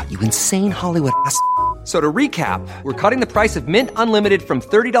talking about, you insane Hollywood ass?" So to recap, we're cutting the price of Mint Unlimited from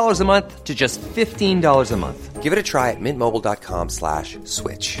 $30 a month to just $15 a month. Give it a try at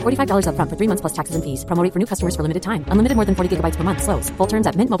mintmobile.com/switch. $45 up front for 3 months plus taxes and fees. Promo rate for new customers for limited time. Unlimited more than 40 gigabytes per month. Slows full terms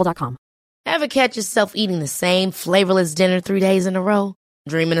at mintmobile.com. Ever catch yourself eating the same flavorless dinner 3 days in a row?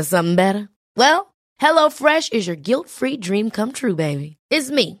 Dreaming of something better? Well, HelloFresh is your guilt-free dream come true, baby.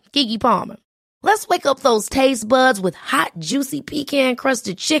 It's me, Keke Palmer. Let's wake up those taste buds with hot, juicy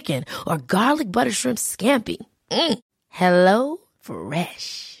pecan-crusted chicken or garlic butter shrimp scampi. Hello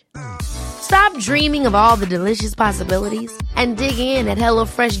Fresh. Stop dreaming of all the delicious possibilities and dig in at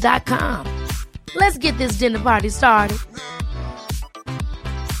HelloFresh.com. Let's get this dinner party started.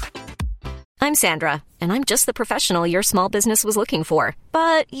 I'm Sandra, and I'm just the professional your small business was looking for.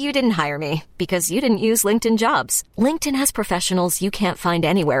 But you didn't hire me because you didn't use LinkedIn Jobs. LinkedIn has professionals you can't find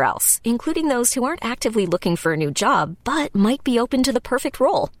anywhere else, including those who aren't actively looking for a new job, but might be open to the perfect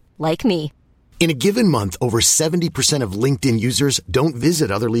role, like me. In a given month, over 70% of LinkedIn users don't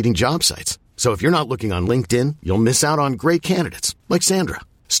visit other leading job sites. So if you're not looking on LinkedIn, you'll miss out on great candidates like Sandra.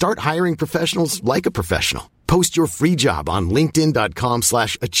 Start hiring professionals like a professional. Post your free job on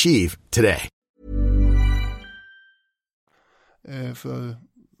linkedin.com/achieve today. För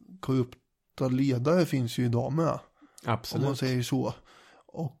korrupta ledare finns ju idag med. Absolut. Om man säger så.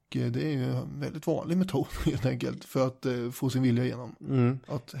 Och det är ju en väldigt vanlig metod helt enkelt för att få sin vilja igenom.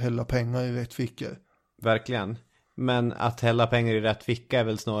 Att hälla pengar i rätt fickor. Verkligen. Men att hälla pengar i rätt ficka är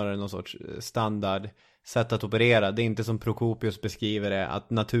väl snarare någon sorts standard sätt att operera. Det är inte som Prokopius beskriver det, att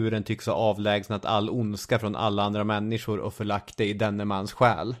naturen tycks ha avlägsnat all ondska från alla andra människor och förlagt det i denne mans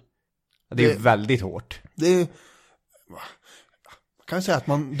själ. Det är väldigt hårt. Det är, kan jag säga att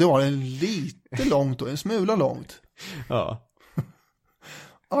man drar en lite långt och en smula långt. Ja.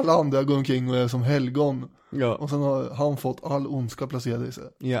 Alla andra går omkring och är som helgon. Ja. Och sen har han fått all ondska placerad i sig.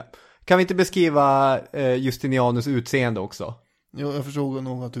 Ja. Kan vi inte beskriva Justinianus utseende också? Jo, jag förstod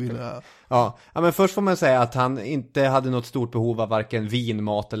nog att du ville det här. Ja, men först får man säga att han inte hade något stort behov av varken vin,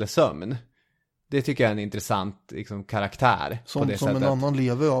 mat eller sömn. Det tycker jag är en intressant liksom, karaktär. Som, på det som sättet. en annan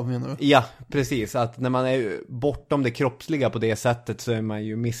lever av, menar du? Ja, precis. Att när man är bortom det kroppsliga på det sättet så är man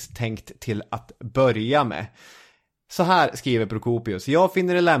ju misstänkt till att börja med. Så här skriver Prokopius: jag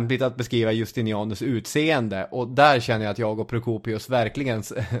finner det lämpligt att beskriva Justinianus utseende, och där känner jag att jag och Prokopius verkligen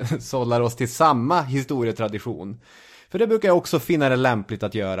sållar oss till samma historietradition. För det brukar jag också finna det lämpligt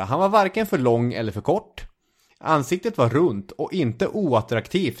att göra. Han var varken för lång eller för kort. Ansiktet var runt och inte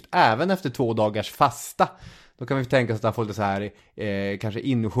oattraktivt även efter 2 dagars fasta. Då kan vi tänka oss att han får lite så här kanske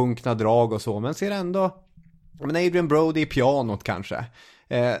insjunkna drag och så, men ser ändå men Adrian Brody i pianot kanske.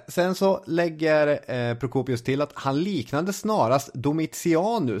 Sen så lägger Prokopius till att han liknade snarast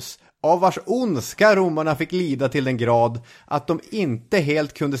Domitianus, av vars ondska romarna fick lida till den grad att de inte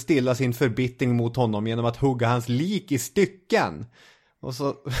helt kunde stilla sin förbittring mot honom genom att hugga hans lik i stycken. Och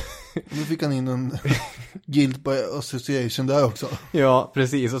så nu fick han in en guilt by association där också. Ja,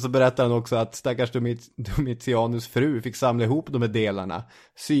 precis. Och så berättar han också att stackars Domitianus fru fick samla ihop de här delarna,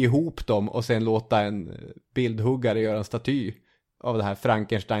 sy ihop dem och sen låta en bildhuggare göra en staty av det här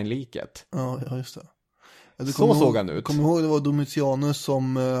Frankenstein-liket. Ja, just det. Så såg han ut. Kommer ihåg det var Domitianus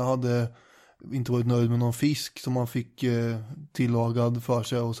som hade inte varit nöjd med någon fisk som han fick tillagad för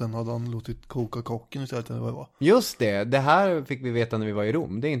sig och sen hade han låtit koka kocken istället. Eller vad det var. Just det här fick vi veta när vi var i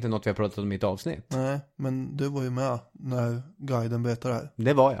Rom. Det är inte något vi har pratat om i ett avsnitt. Nej, men det var ju med när guiden berättar det här.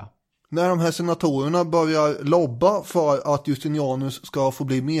 Det var jag. När de här senatorerna börjar lobba för att Justinianus ska få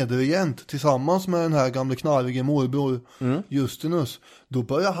bli medregent tillsammans med den här gamla knarrige morbror Justinus, då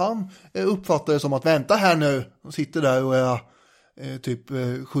börjar han uppfatta det som att vänta här nu, han sitter där och är typ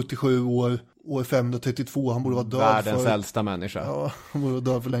 77 år 532, han borde vara död världens äldsta människa. Ja, han borde vara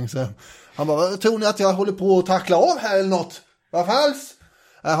död för länge sedan. Han bara, tror ni att jag håller på att tackla av här eller något? Vad falskt?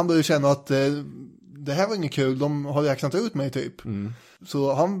 Han börjar känna att det här var inget kul, de har räknat ut mig typ.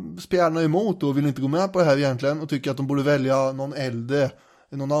 Så han spjärnar emot och vill inte gå med på det här egentligen och tycker att de borde välja någon äldre,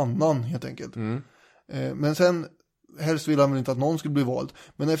 någon annan helt enkelt. Men sen helst vill han väl inte att någon skulle bli vald.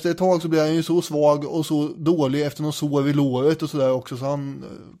 Men efter ett tag så blir han ju så svag och så dålig efter någon sår i låret och sådär också, så han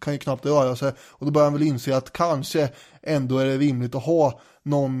kan ju knappt röra sig. Och då börjar han väl inse att kanske ändå är det rimligt att ha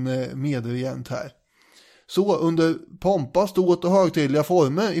någon medregent här. Så under pompa, stort och högtidliga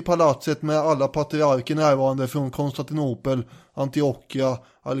former i palatset med alla patriarker närvarande från Konstantinopel, Antiochia,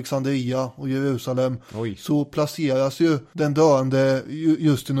 Alexandria och Jerusalem, så placeras ju den döende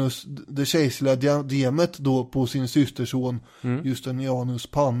Justinus det kejserliga diademet då på sin systerson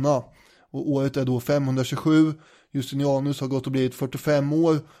Justinianus panna. Och året är då 527. Justinianus har gått och blivit 45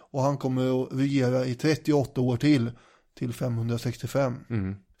 år och han kommer att regera i 38 år till 565.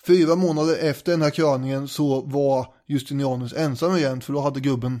 4 månader efter den här kröningen så var Justinianus ensam igen, för då hade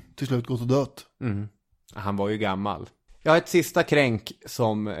gubben till slut gått och dött. Han var ju gammal. Jag har ett sista kränk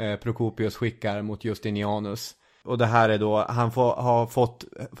som Prokopius skickar mot Justinianus. Och det här är då, han har fått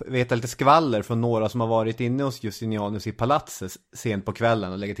veta lite skvaller från några som har varit inne hos Justinianus i palatset sent på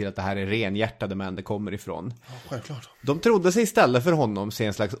kvällen och lägger till att det här är renhjärtade män det kommer ifrån. Ja, självklart. De trodde sig istället för honom se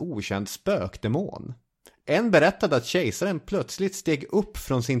en slags okänd spökdemon. En berättade att kejsaren plötsligt steg upp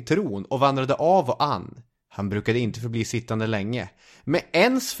från sin tron och vandrade av och an. Han brukade inte förbli sittande länge. Men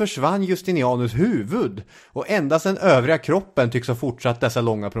ens försvann Justinianus huvud och endast den övriga kroppen tycks ha fortsatt dessa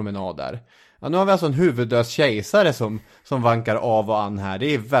långa promenader. Ja, nu har vi alltså en huvudlös kejsare som vankar av och an här.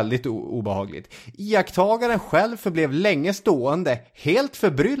 Det är väldigt obehagligt. Iakttagaren själv förblev länge stående, helt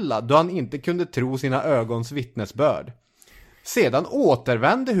förbryllad då han inte kunde tro sina ögons vittnesbörd. Sedan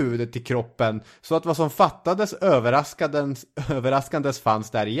återvände huvudet till kroppen så att vad som fattades överraskandes fanns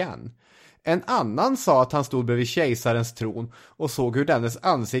där igen. En annan sa att han stod bredvid kejsarens tron och såg hur dennes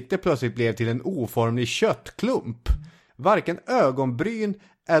ansikte plötsligt blev till en oformlig köttklump. Varken ögonbryn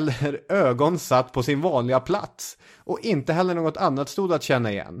eller ögon satt på sin vanliga plats och inte heller något annat stod att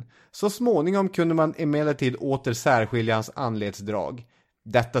känna igen. Så småningom kunde man emellertid åter särskilja hans anletsdrag.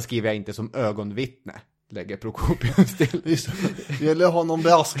 Detta skriver jag inte som ögonvittne, lägger Prokopius till. Visst, det gäller att ha någon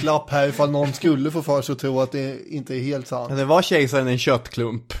brasklapp här ifall någon skulle få för sig att tro att det inte är helt sant. Det var kejsaren en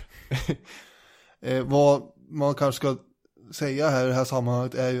köttklump. Vad man kanske ska säga här i det här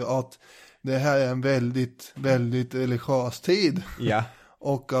sammanhanget är ju att det här är en väldigt, väldigt religiös tid. Ja.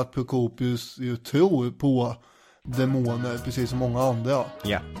 Och att Prokopius ju tror på demoner precis som många andra.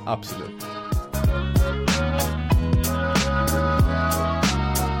 Ja, absolut.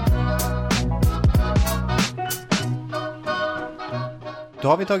 Då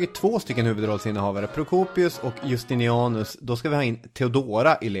har vi tagit 2 stycken huvudrollsinnehavare, Prokopius och Justinianus. Då ska vi ha in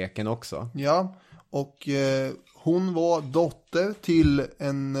Theodora i leken också. Ja, och hon var dotter till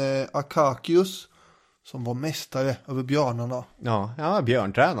en Akakius som var mästare över björnarna. Ja,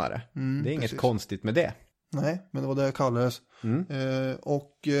 björntränare. Det är inget konstigt med det. Nej, men det var det jag kallades.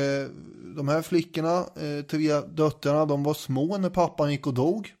 De här flickorna, 3 döttrarna, de var små när pappan gick och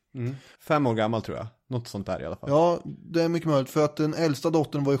dog. 5 år gammal tror jag. Något sånt där i alla fall. Ja, det är mycket möjligt, för att den äldsta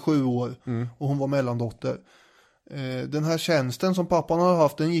dottern var 7 år och hon var mellandotter. Den här tjänsten som pappan har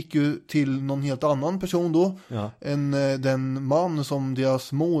haft, den gick ju till någon helt annan person då än den man som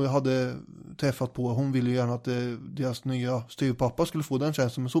deras mor hade träffat på. Hon ville ju gärna att deras nya styrpappa skulle få den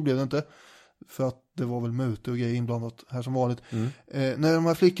tjänsten, men så blev det inte. För att det var väl mutor och grejer inblandat här som vanligt. När de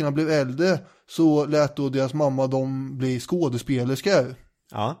här flickorna blev äldre så lät då deras mamma dem bli skådespelerskor.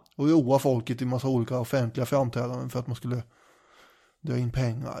 Ja. Och roa folket i massa olika offentliga framträdanden för att man skulle dra in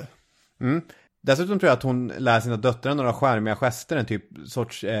pengar. Dessutom tror jag att hon lär sina döttrar några skärmiga gester, en typ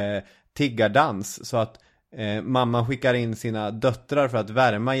sorts tiggardans. Så att mamman skickar in sina döttrar för att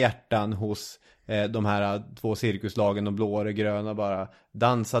värma hjärtan hos de här 2 cirkuslagen, de blå och de gröna, bara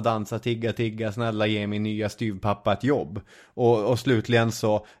dansa, tigga, snälla ge min nya styvpappa ett jobb. Och slutligen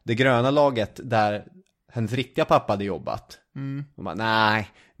så, det gröna laget där hennes riktiga pappa hade jobbat. Och bara, nej,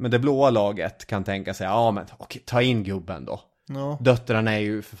 men det blåa laget kan tänka sig, ja men okej, ta in gubben då. Ja. Döttrarna är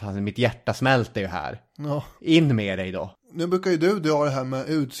ju, för fan, mitt hjärta smälter ju här. Ja. In med dig då. Nu brukar ju du dra det här med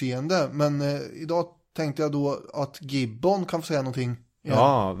utseende, men idag tänkte jag då att Gibbon kan få säga någonting. Igen.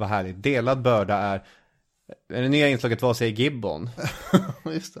 Ja, vad härligt. Delad börda är det nya inslaget, vad säger Gibbon?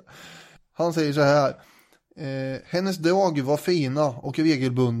 Just det. Han säger så här. Hennes drag var fina och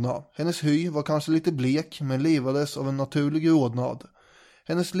regelbundna. Hennes hy var kanske lite blek, men livades av en naturlig rodnad.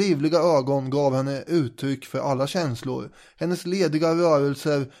 Hennes livliga ögon gav henne uttryck för alla känslor. Hennes lediga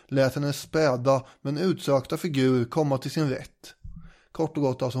rörelser lät hennes späda men utsökta figur komma till sin rätt. Kort och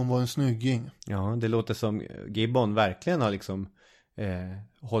gott, alltså, hon var en snygging. Ja, det låter som Gibbon verkligen har liksom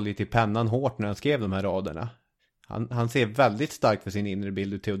hållit i pennan hårt när han skrev de här raderna. Han ser väldigt starkt för sin inre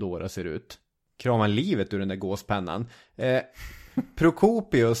bild hur Theodora ser ut. Kramar livet ur den där gåspennan.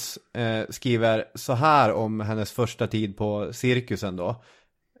 Prokopius skriver så här om hennes första tid på cirkusen då.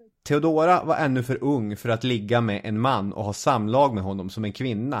 Theodora var ännu för ung för att ligga med en man och ha samlag med honom som en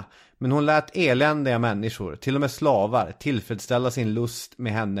kvinna. Men hon lät eländiga människor, till och med slavar, tillfredsställa sin lust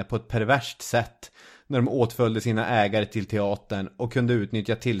med henne på ett perverst sätt när de åtföljde sina ägare till teatern och kunde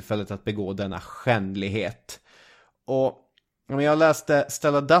utnyttja tillfället att begå denna skändlighet. Och jag läste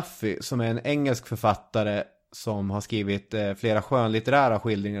Stella Duffy, som är en engelsk författare som har skrivit flera skönlitterära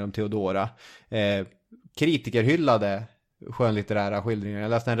skildringar om Theodora. Kritikerhyllade skönlitterära skildringar. Jag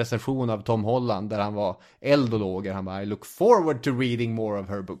läste en recension av Tom Holland där han var eld och låger. Han bara, I look forward to reading more of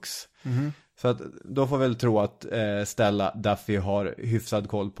her books. Mm-hmm. Så att, då får vi väl tro att Stella Duffy har hyfsad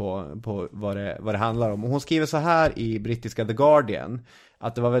koll på vad det handlar om. Och hon skriver så här i brittiska The Guardian,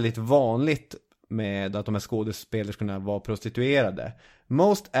 att det var väldigt vanligt med att de här skådespelerskorna var prostituerade.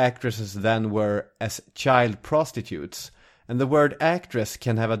 Most actresses then were as child prostitutes. And the word actress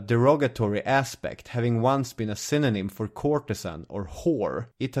can have a derogatory aspect, having once been a synonym for courtesan or whore.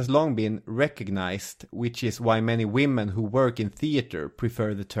 It has long been recognized, which is why many women who work in theater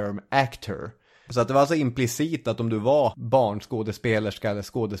prefer the term actor. Så att det var alltså implicit att om du var barnskådespelerska eller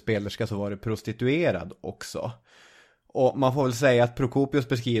skådespelerska så var det prostituerad också. Och man får väl säga att Prokopius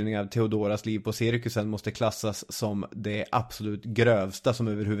beskrivning av Theodoras liv på cirkusen måste klassas som det absolut grövsta som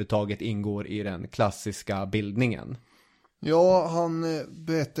överhuvudtaget ingår i den klassiska bildningen. Ja, han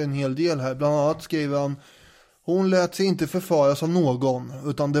berättar en hel del här. Bland annat skriver han: hon lät sig inte förfaras av någon,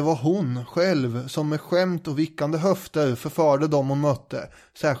 utan det var hon själv som med skämt och vickande höfter förförde dem hon mötte,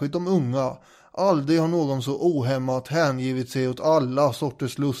 särskilt de unga. Aldrig har någon så ohämmat hängivit sig åt alla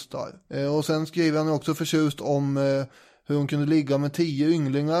sorters lustar. Och sen skriver han också förtjust om hur hon kunde ligga med 10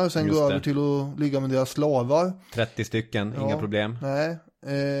 ynglingar, sen gå över till att ligga med deras slavar. 30 stycken, inga problem. Nej,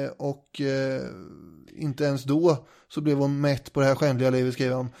 och inte ens då så blev hon mätt på det här skändliga livet,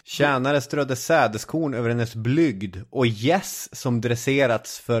 skriver han. Tjänare strödde sädeskorn över hennes blygd, och gäss som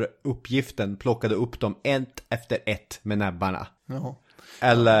dresserats för uppgiften plockade upp dem ett efter ett med näbbarna. Jaha.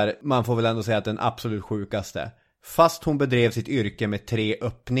 Eller man får väl ändå säga att den absolut sjukaste. Fast hon bedrev sitt yrke med 3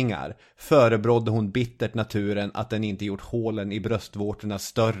 öppningar förebrådde hon bittert naturen att den inte gjort hålen i bröstvårtorna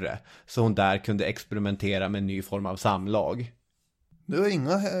större, så hon där kunde experimentera med en ny form av samlag. Det var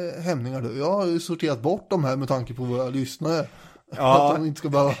inga hämningar då. Jag har sorterat bort de här med tanke på våra lyssnare. Ja. Att de inte ska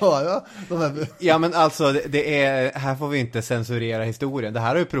bara höra de här. Ja, men alltså det är, här får vi inte censurera historien. Det här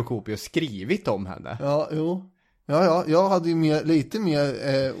har ju Prokopius skrivit om henne. Ja, jo. Ja, jag hade ju lite mer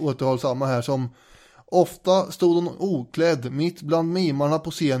återhållsamma här, som ofta stod hon oklädd mitt bland mimarna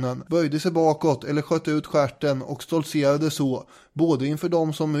på scenen, böjde sig bakåt eller sköt ut stjärten och stoltserade så, både inför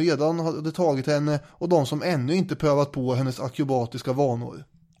de som redan hade tagit henne och de som ännu inte prövat på hennes akrobatiska vanor.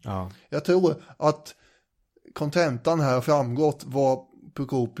 Ja. Jag tror att kontentan här har framgått vad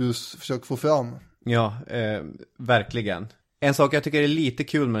Prokopius försöker få fram. Ja, verkligen. En sak jag tycker är lite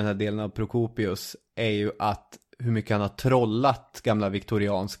kul med den här delen av Prokopius är ju att hur mycket han har trollat gamla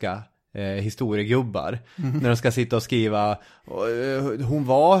viktorianska historiegubbar. När de ska sitta och skriva hon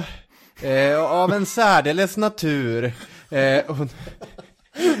var av en särdeles natur.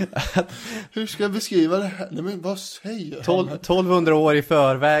 Hur ska jag beskriva det här? Nej, men vad säger 1200 år i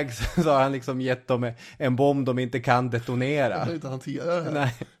förväg så har han liksom gett dem en bomb de inte kan detonera. Jag kan inte hantera det här.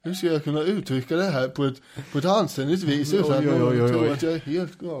 Nej. Hur ska jag kunna uttrycka det här på ett anständigt vis utan att tro att jag är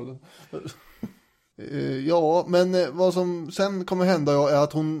helt galen? Ja, men vad som sen kommer hända är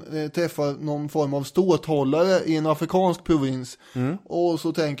att hon träffar någon form av ståthållare i en afrikansk provins. Och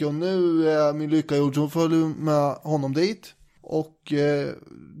så tänker hon, nu är min lycka gjord, så följer med honom dit. Och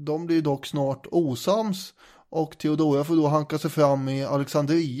de blir dock snart osams. Och Theodora får då hanka sig fram i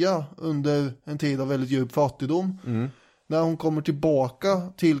Alexandria under en tid av väldigt djup fattigdom. När hon kommer tillbaka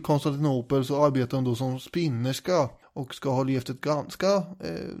till Konstantinopel så arbetar hon då som spinnerska och ska ha levt ett ganska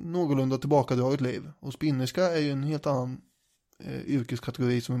någorlunda tillbakadraget liv. Och spinnerska är ju en helt annan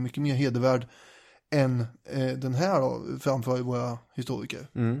yrkeskategori som är mycket mer hedervärd än den här då, framför våra historiker.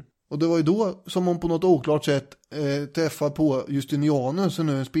 Och det var ju då som hon på något oklart sätt träffar på Justinianus,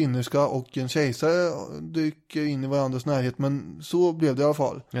 nu en spinnerska och en kejsare dyker in i varandras närhet, men så blev det i alla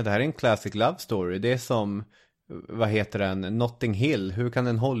fall. Ja, det här är en classic love story. Det är som, vad heter den, Notting Hill. Hur kan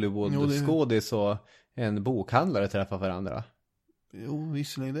en Hollywood-skådis och en bokhandlare träffa varandra? Jo,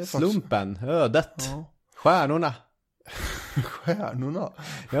 visserligen det är slumpen, ödet, stjärnorna. Stjärnorna?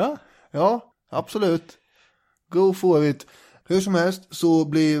 Ja, absolut. Go for it. Hur som helst så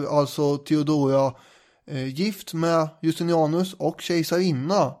blir alltså Theodora gift med Justinianus och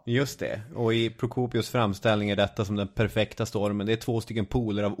kejsarinna. Just det, och i Prokopios framställning är detta som den perfekta stormen. Det är 2 stycken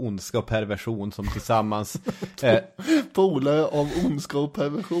poler av ondska och perversion som tillsammans... Poler av ondska och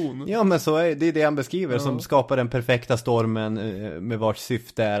perversion. Ja, men så är det han beskriver, som skapar den perfekta stormen med vars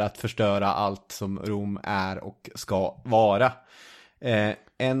syfte är att förstöra allt som Rom är och ska vara.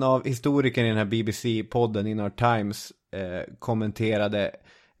 En av historikerna i den här BBC-podden In Our Times kommenterade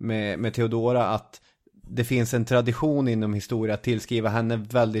med Theodora att det finns en tradition inom historia att tillskriva henne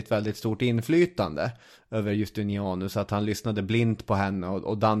väldigt, väldigt stort inflytande över Justinianus, att han lyssnade blint på henne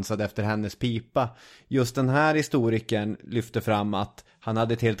och dansade efter hennes pipa. Just den här historikern lyfte fram att han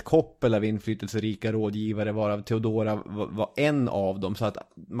hade ett helt koppel av inflytelserika rådgivare, varav Theodora var en av dem, så att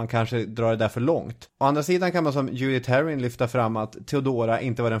man kanske drar det där för långt. Å andra sidan kan man som Judith Herring lyfta fram att Theodora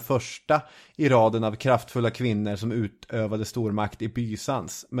inte var den första i raden av kraftfulla kvinnor som utövade stormakt i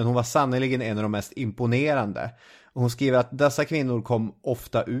Bysans, men hon var sannoliken en av de mest imponerande. Och hon skriver att dessa kvinnor kom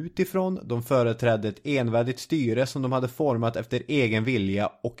ofta utifrån, de företrädde ett envärdigt styre som de hade format efter egen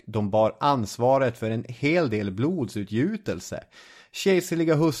vilja och de bar ansvaret för en hel del blodsutgjutelse.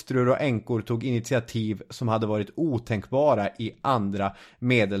 Kejserliga hustrur och änkor tog initiativ som hade varit otänkbara i andra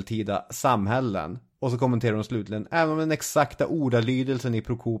medeltida samhällen. Och så kommenterar hon slutligen: även om den exakta ordalydelsen i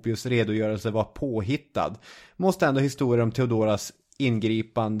Prokopios redogörelse var påhittad, måste ändå historier om Theodoras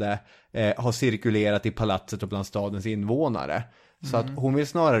ingripande har cirkulerat i palatset och bland stadens invånare. Så att hon vill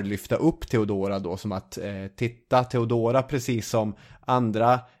snarare lyfta upp Theodora då som att titta, Theodora precis som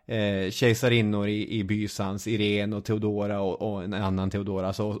andra kejsarinnor i Bysans, Irene och Theodora och en annan Theodora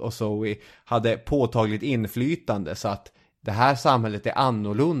och Zoe hade påtagligt inflytande, så att det här samhället är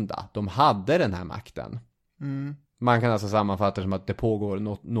annorlunda. De hade den här makten. Man kan alltså sammanfatta det som att det pågår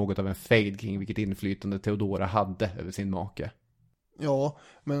något av en fade kring vilket inflytande Theodora hade över sin make. Ja,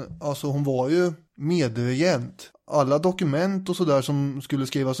 men alltså hon var ju medregent. Alla dokument och sådär som skulle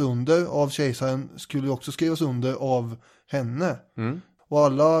skrivas under av kejsaren skulle ju också skrivas under av henne. Och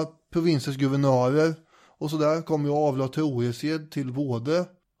alla provinsers guvernörer och sådär kom ju att avla trohetsed till både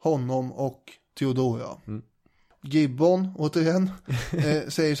honom och Theodora. Gibbon, återigen,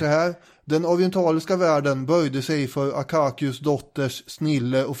 säger så här: den orientaliska världen böjde sig för Akakius dotters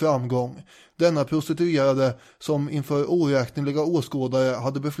snille och framgång. Denna prostituerade som inför oräkneliga åskådare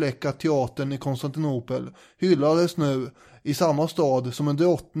hade befläckat teatern i Konstantinopel hyllades nu i samma stad som en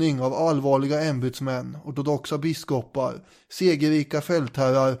drottning av allvarliga ämbetsmän, ortodoxa biskopar, segerrika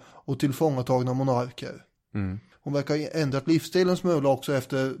fältherrar och tillfångatagna monarker. Hon verkar ha ändrat livsstilen smula också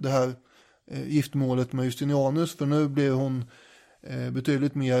efter det här giftmålet med Justinianus, för nu blev hon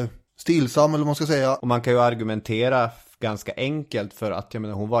betydligt mer stillsam, eller vad man ska säga. Och man kan ju argumentera ganska enkelt för att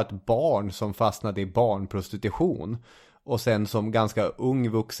hon var ett barn som fastnade i barnprostitution. Och sen som ganska ung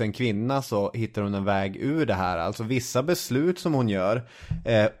vuxen kvinna så hittar hon en väg ur det här. Alltså vissa beslut som hon gör.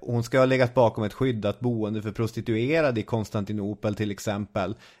 Hon ska ha legat bakom ett skyddat boende för prostituerade i Konstantinopel till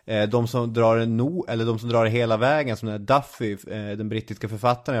exempel. De som drar det hela vägen, som den Duffy, den brittiska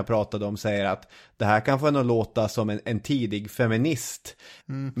författaren jag pratade om, säger att det här kan få henne att låta som en tidig feminist.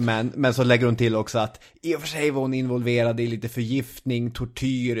 Men så lägger hon till också att i och för sig var hon involverad i lite förgiftning,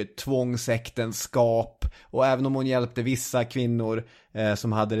 tortyr, tvångsäktenskap, och även om hon hjälpte vissa kvinnor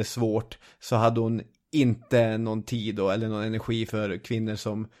som hade det svårt, så hade hon inte någon tid eller någon energi för kvinnor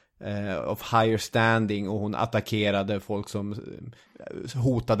som of higher standing, och hon attackerade folk som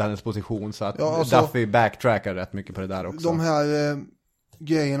hotade hennes position, så att Duffy backtrackar rätt mycket på det där också. De här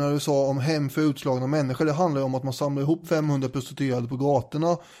grejerna du sa om hem för utslagna människor, det handlar ju om att man samlar ihop 500 prostituerade på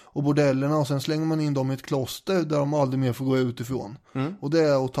gatorna och bordellerna, och sen slänger man in dem i ett kloster där de aldrig mer får gå utifrån. Och det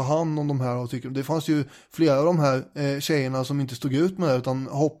är att ta hand om de här, och det fanns ju flera av de här tjejerna som inte stod ut med det utan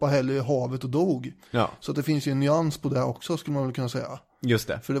hoppade hellre i havet och dog. Så att det finns ju en nyans på det också, skulle man väl kunna säga. Just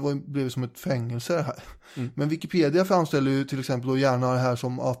det. För det blev som ett fängelse det här. Men Wikipedia framställer ju till exempel då gärna det här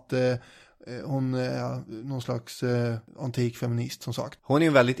som att hon är någon slags antik feminist, som sagt. Hon är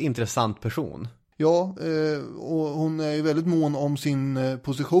en väldigt intressant person. Ja, och hon är ju väldigt mån om sin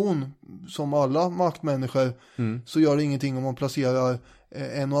position. Som alla maktmänniskor så gör det ingenting om man placerar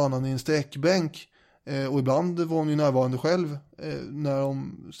en och annan i en sträckbänk. Och ibland var hon ju närvarande själv när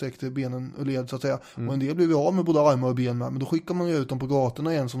de sträckte benen och led så att säga. Och en del blev ju av med både armar och ben med. Men då skickar man ju ut dem på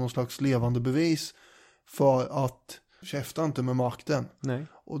gatorna igen som någon slags levande bevis för att käfta inte med makten. Nej.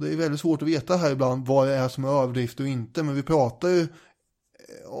 Och det är väldigt svårt att veta här ibland vad det är som är överdrift och inte. Men vi pratar ju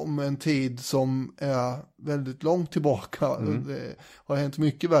om en tid som är väldigt långt tillbaka. Det har hänt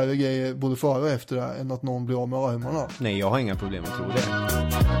mycket värre grejer både före och efter det än att någon blir av med armarna. Nej, jag har inga problem att tro det.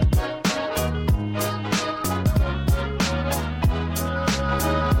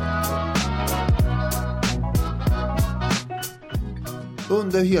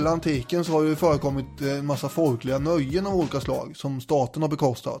 Under hela antiken så har det förekommit en massa folkliga nöjen av olika slag som staten har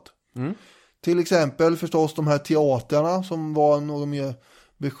bekostat. Till exempel förstås de här teatrarna som var en något mer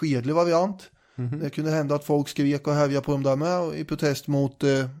beskedlig variant. Det kunde hända att folk skrek och härjade på dem där med i protest mot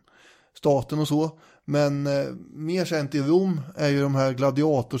staten och så. Men mer känt i Rom är ju de här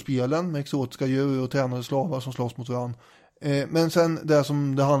gladiatorspelen med exotiska djur och tränade slavar som slåss mot varandra. Men sen det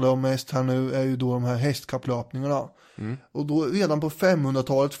som det handlar om mest här nu är ju då de här hästkapplöpningarna. Och då redan på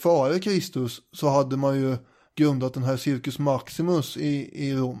 500-talet före Kristus så hade man ju grundat den här Circus Maximus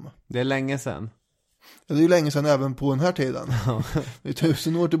i Rom. Det är länge sedan. Ja, det är ju länge sedan även på den här tiden. Det är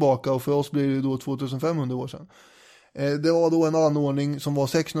 1000 år tillbaka och för oss blir det då 2500 år sedan. Det var då en anordning som var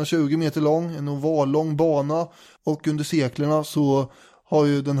 620 meter lång, en ovallång bana, och under seklerna så har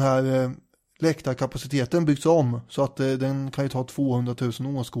ju den här läktarkapaciteten byggts om så att den kan ju ta 200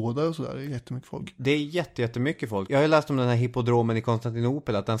 000 åskådare och sådär. Det är jättemycket folk. Det är jättemycket folk. Jag har ju läst om den här hippodromen i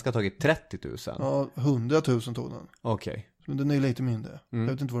Konstantinopel att den ska ha tagit 30 000. Ja, 100 000 tog den. Okej. Men den är ju lite mindre. Jag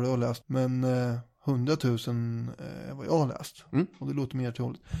vet inte vad du har läst. Men 100 000 är vad jag har läst. Och det låter mer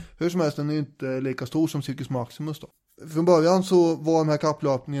troligt. Hur som helst, den är ju inte lika stor som Circus Maximus då. Från början så var de här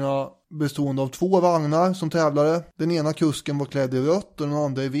kapplöpningarna bestående av 2 vagnar som tävlade. Den ena kusken var klädd i rött och den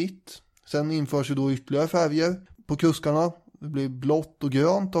andra i vitt. Sen införs ju då ytterligare färger på kuskarna. Det blir blått och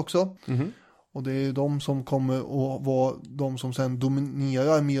grönt också. Och det är de som kommer att vara de som sen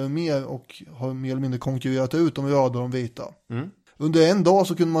dominerar mer och mer och har mer eller mindre konkurrerat ut de röda och de vita. Under en dag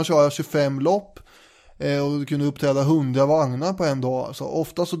så kunde man köra 25 lopp och det kunde uppträda 100 vagnar på en dag. Så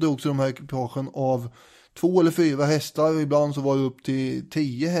ofta så drogs de här ekipagen av 2 eller 4 hästar och ibland så var det upp till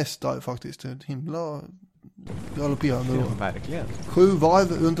 10 hästar faktiskt. Ett himla galopperande då. Ja, verkligen. 7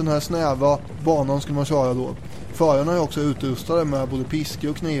 varv runt den här snäva banan skulle man köra då. Förarna är också utrustade med både piskor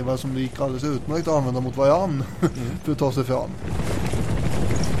och knivar som det gick alldeles utmärkt att använda mot varann för att ta sig fram.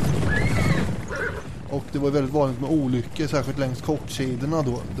 Och det var väldigt vanligt med olyckor, särskilt längs kortsidorna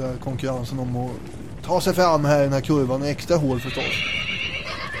då, där konkurrensen om att ta sig fram här i den här kurvan är extra hård förstås.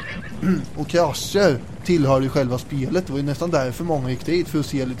 Och krascher tillhörde ju själva spelet. Det var ju nästan därför många gick dit, för att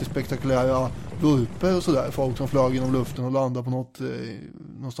se lite spektakulära vurper och sådär. Folk som flög genom luften och landade på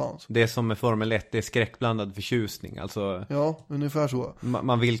någonstans. Det som med Formel 1, det är skräckblandad förtjusning. Alltså, ja, ungefär så.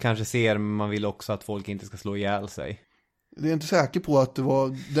 Man vill kanske se det, men man vill också att folk inte ska slå ihjäl sig. Det är inte säker på att det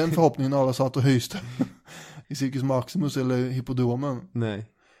var den förhoppningen alla satt och hyste i Circus Maximus eller hippodromen. Nej.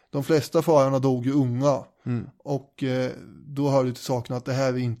 De flesta förarna dog ju unga. Och då hör det till saken att det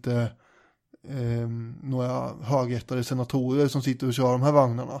här är inte några högrättade senatorer som sitter och kör de här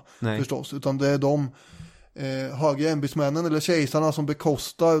vagnarna. Nej. Förstås. Utan det är de högre ämbetsmännen eller kejsarna som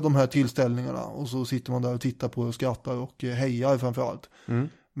bekostar de här tillställningarna. Och så sitter man där och tittar på och skrattar och hejar framförallt.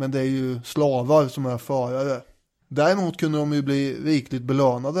 Men det är ju slavar som är förare. Däremot kunde de ju bli rikligt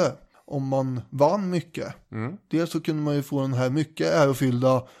belönade om man vann mycket. Dels så kunde man ju få den här mycket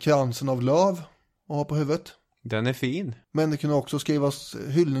ärofyllda kransen av löv och ha på huvudet. Den är fin. Men det kunde också skrivas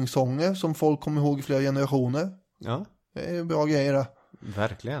hyllningssånger som folk kommer ihåg i flera generationer. Ja. Det är bra grejer det.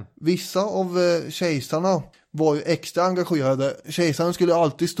 Verkligen. Vissa av kejsarna var ju extra engagerade. Kejsaren skulle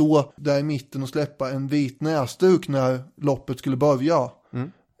alltid stå där i mitten och släppa en vit näsduk när loppet skulle börja.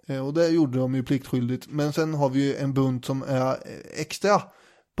 Och det gjorde de ju pliktskyldigt. Men sen har vi ju en bunt som är extra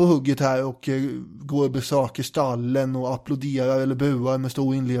på hugget här och går och besöker stallen och applåderar eller buar med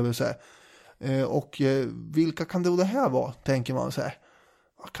stor inlevelse. Och vilka kan det här vara, tänker man sig.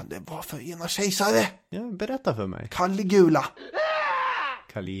 Vad kan det vara för ena kejsare? Ja, berätta för mig. Caligula.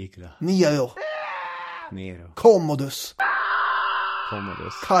 Nero. Commodus.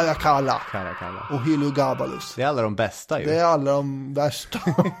 Caracalla. Och Heliogabalus. Det är alla de bästa ju. Det är alla de värsta.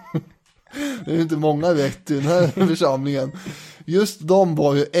 Det är inte många rätt i den här församlingen. Just de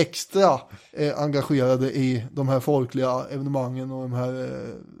var ju extra engagerade i de här folkliga evenemangen och de här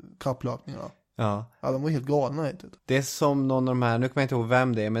kapplöpningarna. Ja. Ja, de var helt galna. Det är som någon av de här, nu kan jag inte ihåg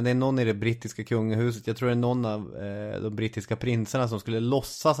vem det är, men det är någon i det brittiska kungahuset. Jag tror det är någon av de brittiska prinsarna som skulle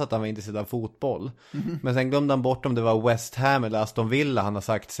låtsas att han var intresserad av fotboll. Mm-hmm. Men sen glömde han bort om det var West Ham eller Aston Villa han har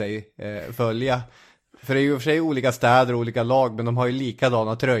sagt sig följa. För det är ju för sig olika städer och olika lag, men de har ju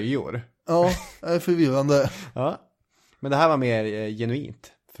likadana tröjor. Ja, det är förvirrande. Ja, men det här var mer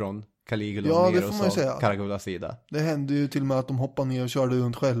genuint från Caligula och Neros och Caragulas sida. Det hände ju till och med att de hoppade ner och körde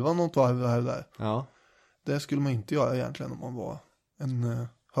runt själva något varv här och där. Ja. Det skulle man inte göra egentligen om man var en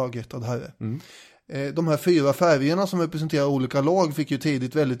högättad herre. De här 4 färgerna som representerar olika lag fick ju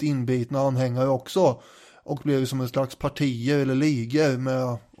tidigt väldigt inbitna anhängare också. Och blev som en slags partier eller ligor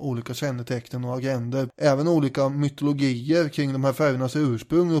med olika kännetecken och agender. Även olika mytologier kring de här färgernas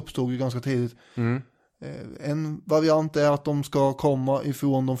ursprung uppstod ju ganska tidigt. En variant är att de ska komma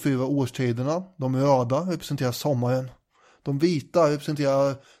ifrån de 4 årstiderna. De röda representerar sommaren. De vita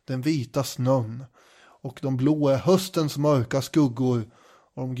representerar den vita snön. Och de blå är höstens mörka skuggor.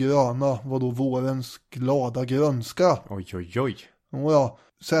 Och de gröna var då vårens glada grönska. Oj, oj, oj. Och ja,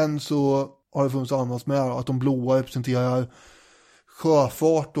 sen så har det funnits annat med att de blåa representerar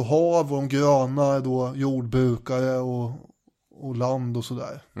sjöfart och hav. Och de gröna är då jordbrukare och land och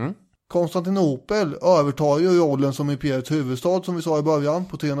sådär. Konstantinopel övertar ju rollen som imperiets huvudstad som vi sa i början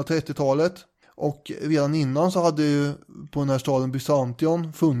på 330-talet. Och redan innan så hade ju på den här staden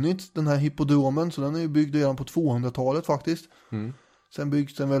Byzantion funnits den här hippodromen. Så den är ju byggd redan på 200-talet faktiskt. Sen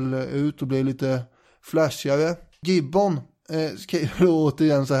byggs den väl ut och blir lite flashigare. Gibbon skriver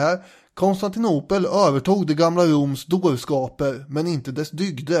återigen så här. Konstantinopel övertog det gamla Roms dårskaper men inte dess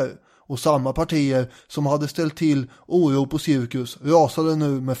dygder. Och samma partier som hade ställt till oro på cirkus rasade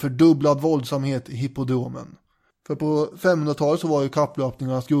nu med fördubblad våldsamhet i hippodromen. För på 500-talet så var ju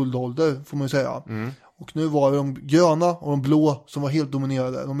kapplöpningarnas guldålder får man ju säga. Och nu var det de gröna och de blå som var helt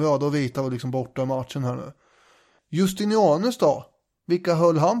dominerade. De röda och vita var liksom borta i matchen här nu. Justinianus då? Vilka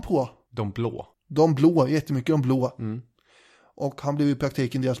höll han på? De blå. De blå, jättemycket de blå. Och han blev i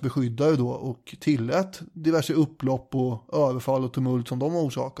praktiken deras beskyddare då och tillät diverse upplopp och överfall och tumult som de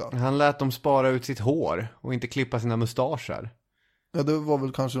orsakade. Han lät dem spara ut sitt hår och inte klippa sina mustascher. Ja, det var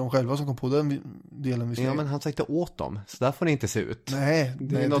väl kanske de själva som kom på den delen vi skrev. Ja, men han sa inte åt dem. Så där får det inte se ut. Nej.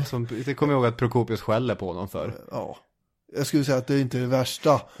 Det är något som, det kommer jag ihåg att Prokopius skäller på honom för. Ja, jag skulle säga att det är inte det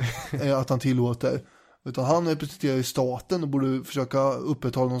värsta att han tillåter. Utan han representerar ju staten och borde försöka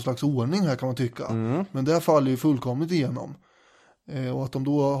upprätthålla någon slags ordning här kan man tycka. Men det här faller ju fullkomligt igenom. Och att de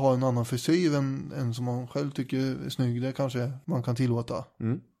då har en annan frisyr än som man själv tycker är snygg, det kanske man kan tillåta.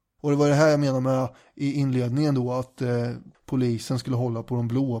 Och det var det här jag menar med i inledningen då, att polisen skulle hålla på de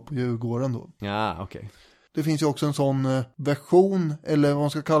blå på Djurgården då. Ja, okej. Det finns ju också en sån version, eller vad man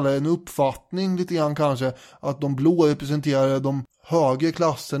ska kalla det, en uppfattning lite grann kanske, att de blå representerar de högre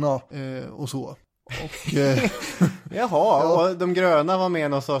klasserna och så. Och, Jaha, och de gröna var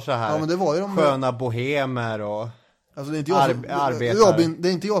med någon sorts så här men det var ju de sköna bohemer och alltså det är inte jag som, Robin, det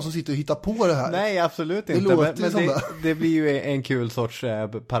är inte jag som sitter och hittar på det här. Nej, absolut inte. Men det blir ju en kul sorts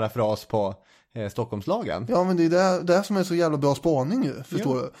parafras på Stockholmslagen. Ja, men det är det som är så jävla bra spaning ju,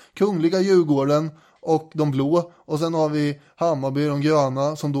 förstår du? Kungliga Djurgården och de blå. Och sen har vi Hammarby, de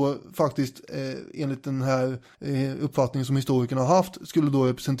gröna, som då faktiskt enligt den här uppfattningen som historikerna har haft skulle då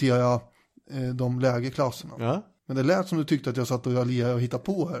representera de lägre klasserna. Ja. Men det lät som du tyckte att jag satt och raljerade och hittade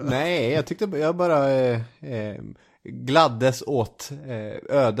på här. Eller? Nej, jag tyckte jag bara gladdes åt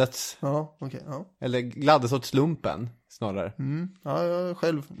ödets. Ja, okej. Ja. Eller gladdes åt slumpen snarare. Ja, jag har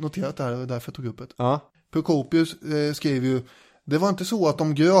själv noterat det här och därför jag tog upp det. Ja. Prokopius skrev ju: det var inte så att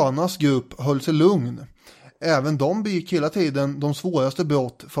de grönas grupp höll sig lugn. Även de begick hela tiden de svåraste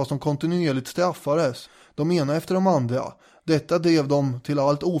brott fast de kontinuerligt straffades. De ena efter de andra. Detta drev dem till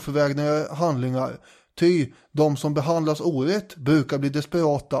allt oförvägnare handlingar. Ty de som behandlas orätt brukar bli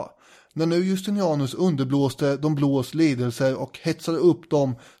desperata. När nu Justinianus underblåste de blås lidelser och hetsade upp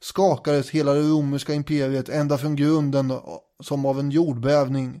dem skakades hela det romerska imperiet ända från grunden som av en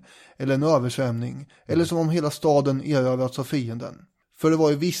jordbävning eller en översvämning eller som om hela staden erövrats av fienden. För det var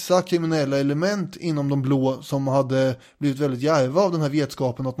ju vissa kriminella element inom de blå som hade blivit väldigt djärva av den här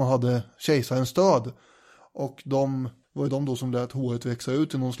vetskapen att man hade kejsarens stöd. Och de var ju de då som lät håret växa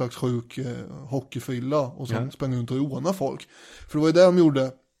ut i någon slags sjuk hockeyfylla och som sprang runt och råna folk. För det var ju det de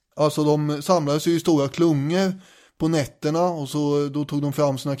gjorde. Alltså de samlades ju i stora klungor på nätterna och så då tog de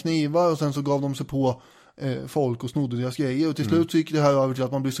fram sina knivar och sen så gav de sig på folk och snodde deras grejer. Och till slut så gick det här över till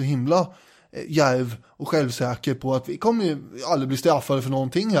att man blir så himla djärv och självsäker på att vi kommer ju aldrig bli straffade för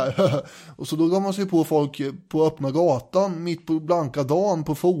någonting här. Och så då gav man sig på folk på öppna gatan mitt på blanka dagen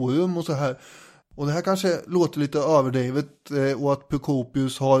på forum och så här. Och det här kanske låter lite överdrivet och att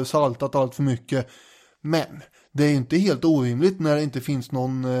Prokopius har saltat allt för mycket. Men det är inte helt orimligt när det inte finns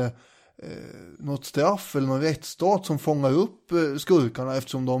något straff eller någon rättsstat som fångar upp skurkarna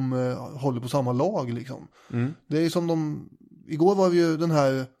eftersom de håller på samma lag liksom. Det är som igår var det ju den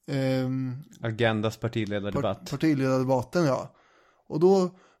här Agendas partiledardebatt. Partiledardebatten, ja. Och då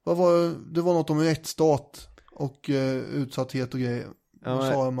det var något om rättsstat och utsatthet och grejer. Ja,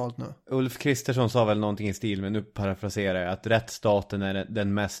 sa de allt nu. Ulf Kristersson sa väl någonting i stil med, nu parafraserar jag, att rättsstaten är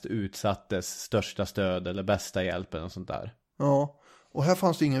den mest utsattes största stöd eller bästa hjälpen och sånt där. Ja, och här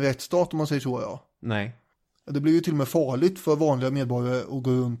fanns det ingen rättsstat om man säger så, ja. Nej. Det blir ju till och med farligt för vanliga medborgare att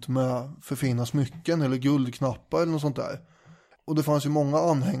gå runt med för fina smycken eller guldknappar eller något sånt där. Och det fanns ju många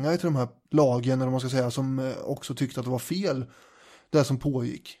anhängare till de här lagen, eller man ska säga, som också tyckte att det var fel det som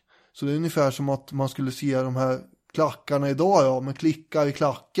pågick. Så det är ungefär som att man skulle se de här klackarna idag, ja, med klickar i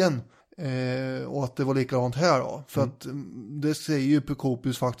klacken. Och att det var likadant här då. För att det säger ju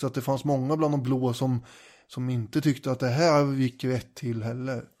Prokopius faktiskt att det fanns många bland de blå som inte tyckte att det här gick rätt till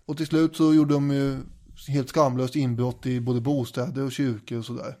heller. Och till slut så gjorde de ju helt skamlöst inbrott i både bostäder och kyrkor och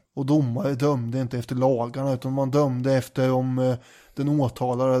sådär. Och domare dömde inte efter lagarna, utan man dömde efter om den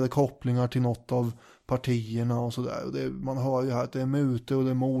åtalade hade kopplingar till något av partierna och sådär. Och man hör ju här att det är mutor och det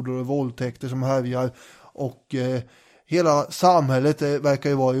är mord och det är våldtäkter som härjar. Och hela samhället verkar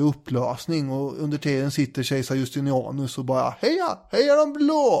ju vara i upplösning. Och under tiden sitter kejsar Justinianus och bara heja de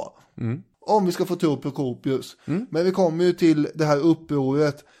blå! Om vi ska få tro på Prokopius. Men vi kommer ju till det här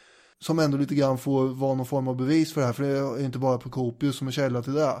upproret som ändå lite grann får vara någon form av bevis för det här. För det är inte bara Prokopius som är källa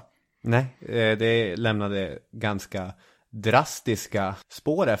till det. Nej, det lämnade ganska drastiska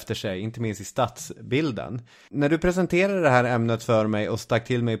spår efter sig, inte minst i stadsbilden. När du presenterade det här ämnet för mig och stack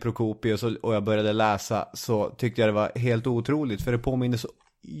till mig Prokopius och jag började läsa, så tyckte jag det var helt otroligt, för det påminner så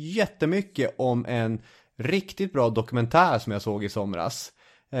jättemycket om en riktigt bra dokumentär som jag såg i somras.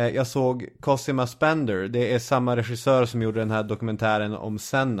 Jag såg Cosima Spender, det är samma regissör som gjorde den här dokumentären om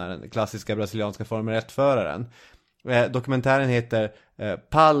Senna, den klassiska brasilianska Formel 1-föraren. Dokumentären heter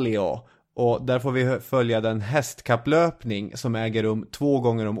Palio, och där får vi följa den hästkapplöpning som äger rum 2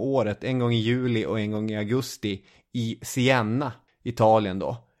 gånger om året, en gång i juli och en gång i augusti i Siena, Italien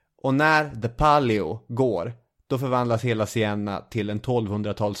då. Och när The Palio går, då förvandlas hela Siena till en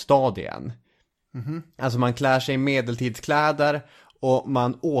 1200-talsstad igen. Alltså man klär sig i medeltidskläder och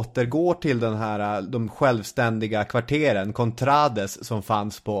man återgår till de självständiga kvarteren, Contrades, som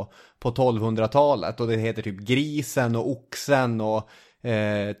fanns på 1200-talet. Och det heter typ Grisen och Oxen och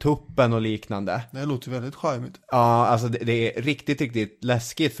Tuppen och liknande. Det låter väldigt charmigt. Ja, alltså det är riktigt, riktigt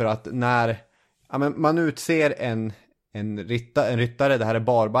läskigt, för att när man utser en ryttare, det här är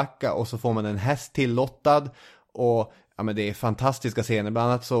Barbacka, och så får man en häst tillottad, och men det är fantastiska scener. Bland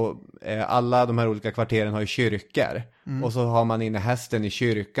annat så alla de här olika kvarteren har ju kyrkor. Och så har man inne hästen i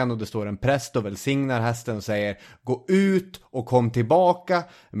kyrkan och det står en präst och välsignar hästen och säger gå ut och kom tillbaka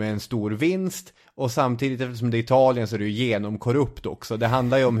med en stor vinst. Och samtidigt, eftersom det är Italien, så är det ju genomkorrupt också. Det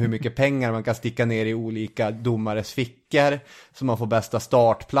handlar ju om hur mycket pengar man kan sticka ner i olika domares fickor så man får bästa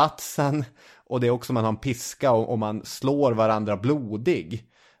startplatsen. Och det är också man har en piska och man slår varandra blodig.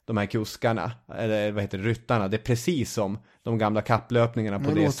 De här kuskarna, eller vad heter det, ryttarna. Det är precis som de gamla kapplöpningarna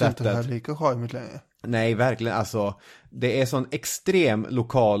på det sättet. Det låter inte här lika charmigt längre. Nej, verkligen. Alltså, det är sån extrem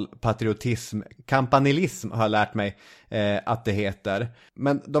lokal patriotism. Kampanilism har jag lärt mig att det heter.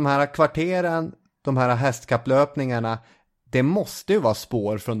 Men de här kvarteren, de här hästkapplöpningarna, det måste ju vara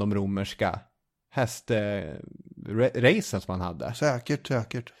spår från de romerska hästracen som man hade.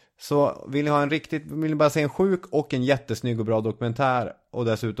 Säkert. Så vill ni bara se en sjuk och en jättesnygg och bra dokumentär, och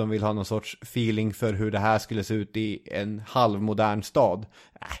dessutom vill ha någon sorts feeling för hur det här skulle se ut i en halvmodern stad.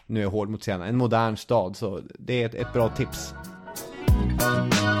 Nu är jag hård mot scenen. En modern stad, så det är ett bra tips.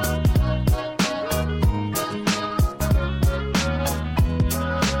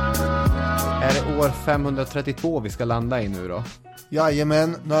 Är det år 532 vi ska landa i nu då?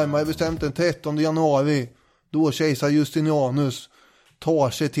 Jajamän, närmare bestämt den 13 januari. Då kejsar Justinianus tar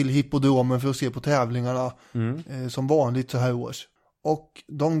sig till hippodromen för att se på tävlingarna som vanligt så här års. Och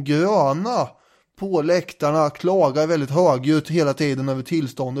de gröna på läktarna klagar väldigt högljutt hela tiden över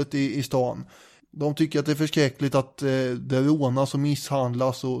tillståndet i stan. De tycker att det är förskräckligt att det rånas och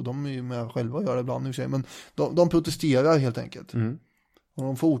misshandlas, och de är ju med själva att göra det ibland i och för sig, men de protesterar helt enkelt. Och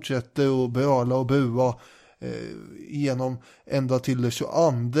de fortsätter att bröla och bua genom ända till det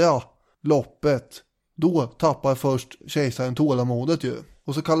 22 loppet. Då tappar först kejsaren tålamodet ju.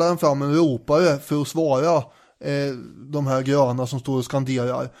 Och så kallar han fram en ropare för att svara de här gröna som står och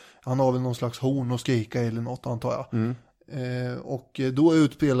skanderar. Han har väl någon slags horn och skrika eller något, antar jag. Och då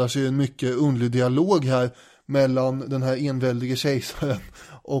utspelar sig en mycket underlig dialog här mellan den här enväldige kejsaren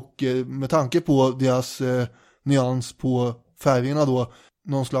och med tanke på deras nyans på färgerna då,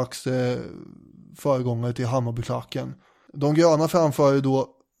 någon slags föregångare till Hammarbyklacken. De gröna framför ju då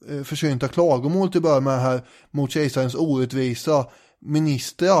försynta klagomål till början med här mot kejsarens orättvisa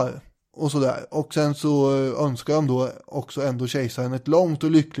ministrar och sådär. Och sen så önskar de då också ändå kejsaren ett långt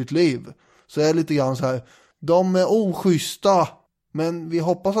och lyckligt liv. Så är det lite grann så här, de är oschyssta, men vi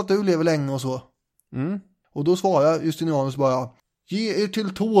hoppas att du lever länge och så. Och då svarar Justinianus bara, ge er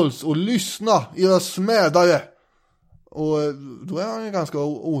till tåls och lyssna, era smädare. Och då är han ju ganska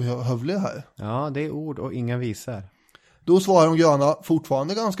ohövlig här. Ja, det är ord och inga visar. Då svarar de gröna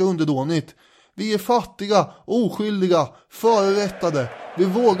fortfarande ganska underdånigt. Vi är fattiga, oskyldiga, förerättade. Vi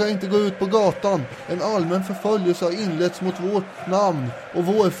vågar inte gå ut på gatan. En allmän förföljelse har inletts mot vårt namn och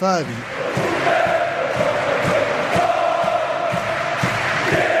vår färg.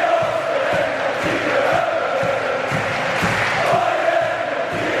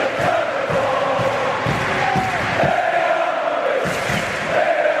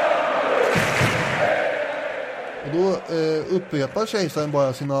 Upprepar kejsaren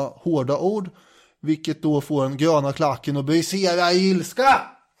bara sina hårda ord, vilket då får den gröna klacken att brisera i ilska.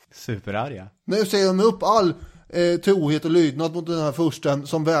 Superarga. Nu säger de upp all trohet och lydnad mot den här fursten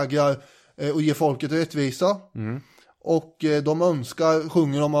som vägrar att ge folket rättvisa. Och de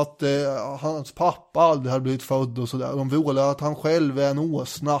sjunger om att hans pappa aldrig hade blivit född och sådär. De vålar att han själv är en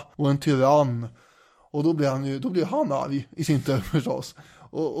åsna och en tyrann. Och då blir han arg i sin tur förstås.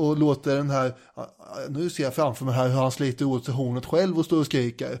 Och låter den här, nu ser jag framför mig här hur han sliter åt sig hornet själv och står och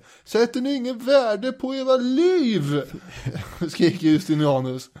skriker. Sätter ni ingen värde på era liv? Skriker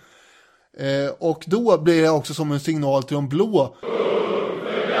Justinianus. Och då blir det också som en signal till de blå.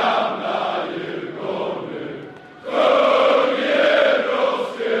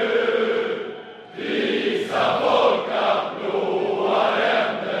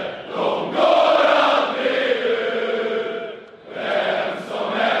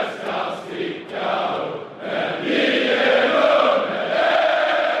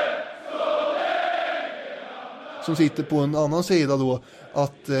 Som sitter på en annan sida då,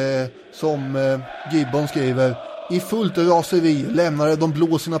 att som Gibbon skriver, i fullt raseri lämnade de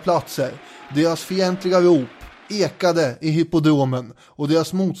blå sina platser. Deras fientliga rop ekade i hippodromen och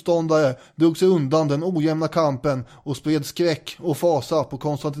deras motståndare drog sig undan den ojämna kampen och spred skräck och fasa på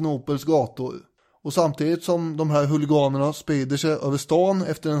Konstantinopels gator. Och samtidigt som de här huliganerna sprider sig över stan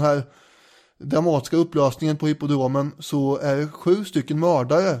efter den här dramatiska upplösningen på hippodromen, så är det 7 stycken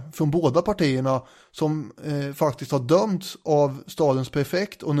mördare från båda partierna som faktiskt har dömts av stadens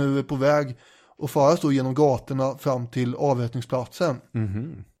prefekt och nu är på väg att föras då genom gatorna fram till avrättningsplatsen.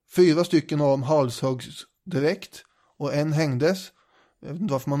 4 stycken av dem halshöggs direkt och en hängdes. Jag vet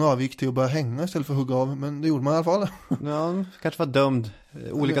inte varför man övergick till att börja hänga istället för att hugga av, men det gjorde man i alla fall. Ja, kanske var dömd.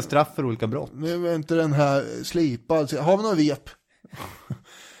 Olika straff för olika brott. Nu är inte den här slipad. Har vi några vep?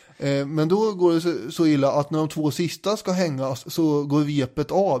 Men då går det så illa att när de 2 sista ska hängas så går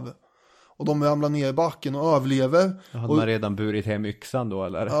vepet av. Och de ramlar ner i backen och överlever. Hade man redan burit hem yxan då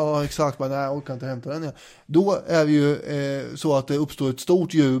eller? Ja, exakt. Men nej, jag orkar inte hämta den igen. Då är det ju så att det uppstår ett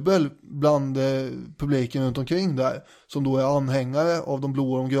stort jubel bland publiken runt omkring där. Som då är anhängare av de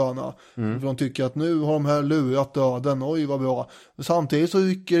blå och de gröna. För de tycker att nu har de här lurat döden. Oj, vad bra. Samtidigt så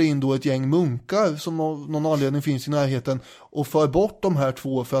rycker in då ett gäng munkar som av någon anledning finns i närheten. Och för bort de här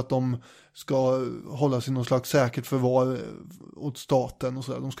 2 för att de ska hålla sig någon slags säkert förvar åt staten och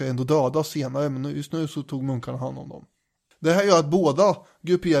så där. De ska ändå dödas senare, men just nu så tog munkarna hand om dem. Det här gör att båda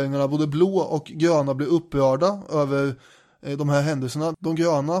grupperingarna, både blå och gröna, blir upprörda över de här händelserna. De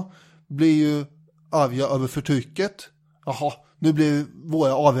gröna blir ju arga över förtrycket. Jaha, nu blir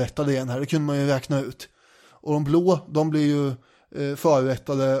våra avrättade igen här, det kunde man ju räkna ut. Och de blå, de blir ju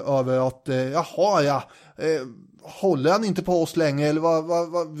förrättade över att håller han inte på oss längre,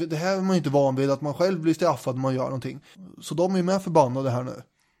 eller det här är man inte van vid, att man själv blir straffad när man gör någonting. Så de är med förbannade här nu.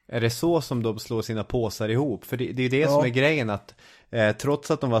 Är det så som de slår sina påsar ihop? För det är ju det som är grejen, att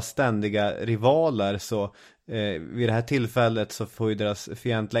trots att de var ständiga rivaler så vid det här tillfället så får ju deras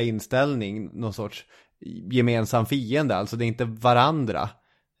fientliga inställning någon sorts gemensam fiende. Alltså det är inte varandra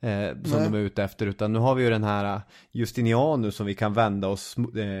som de är ute efter, utan nu har vi ju den här Justinianus som vi kan vända oss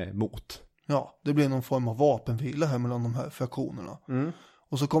mot. Ja, det blir någon form av vapenvila här mellan de här fraktionerna.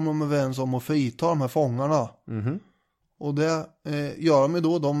 Och så kommer de överens om att frita de här fångarna. Och det gör de ju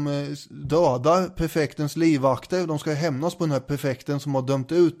då. De dödar prefektens livvakter. De ska hämnas på den här prefekten som har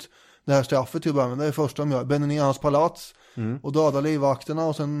dömt ut det här straffet till början. Det är det första de gör. Bränner ner hans palats och dödar livvakterna.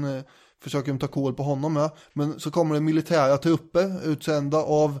 Och sen försöker de ta koll på honom med. Men så kommer det militära trupper utsända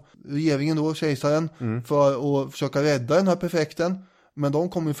av regeringen då, kejsaren, för att försöka rädda den här prefekten. Men de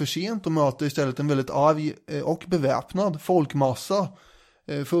kommer för sent och möter istället en väldigt arg och beväpnad folkmassa.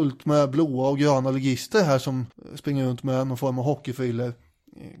 Fullt med blåa och gröna legister här som springer runt med någon form av hockeyfriller,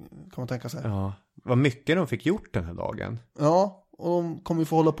 kan man tänka sig. Ja, vad mycket de fick gjort den här dagen. Ja, och de kommer ju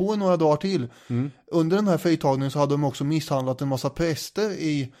få hålla på i några dagar till. Under den här fritagningen så hade de också misshandlat en massa präster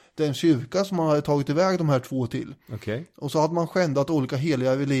i den kyrka som man hade tagit iväg de här 2 till. Okay. Och så hade man skändat olika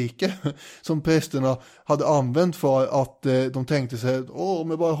heliga reliker som prästerna hade använt för att de tänkte sig, om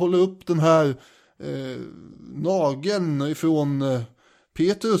jag bara håller upp den här nageln ifrån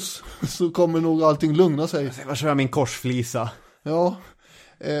Petrus så kommer nog allting lugna sig. Vad kör jag min korsflisa? Ja,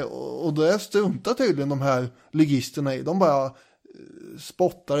 och det struntar tydligen de här legisterna i. De bara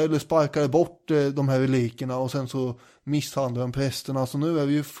spottar eller sparkar bort de här relikerna och sen så misshandlar de prästerna. Så nu är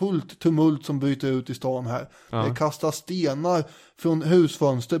det ju fullt tumult som bryter ut i stan här. Ja. Det kastas stenar från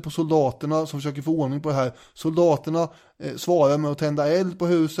husfönster på soldaterna som försöker få ordning på det här. Soldaterna svarar med att tända eld på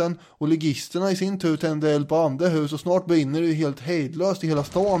husen och legisterna i sin tur tänder eld på andra hus och snart brinner det helt hejdlöst i hela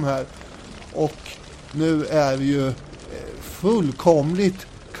stan här. Och nu är det ju fullkomligt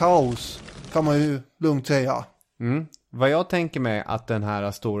kaos, kan man ju lugnt säga. Vad jag tänker mig att den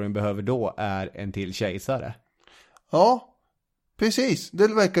här storyn behöver då är en till kejsare. Ja, precis. Det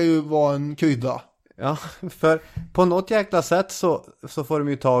verkar ju vara en krydda. Ja, för på något jäkla sätt så får de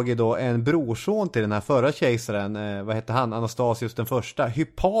ju tag i då en brorson till den här förra kejsaren. Vad heter han? Anastasius den första.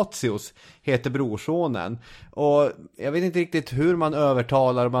 Hypatius heter brorsonen. Och jag vet inte riktigt hur man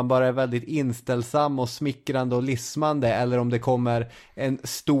övertalar, om man bara är väldigt inställsam och smickrande och lismande. Eller om det kommer en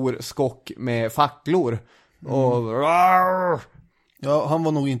stor skock med facklor. Och ja, han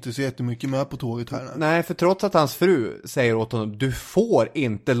var nog inte så jättemycket med på tåget här. Nej, för trots att hans fru säger åt honom, du får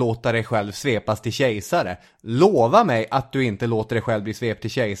inte låta dig själv svepas till kejsare. Lova mig att du inte låter dig själv bli svept till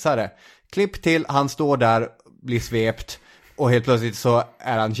kejsare. Klipp till, han står där, blir svept och helt plötsligt så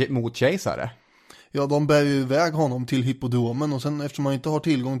är han mot kejsare. Ja, de bär ju iväg honom till hippodromen och sen eftersom man inte har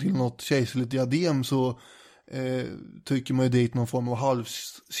tillgång till något kejserligt diadem så tycker man ju dit någon form av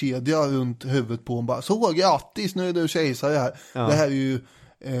halskedja runt huvudet på honom. Bara, så grattis, nu är du kejsare här. Ja. Det här är ju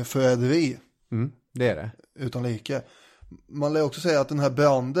förräderi. Det är det. Utan like. Man lär också säga att den här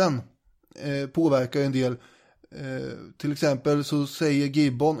branden påverkar en del. Till exempel så säger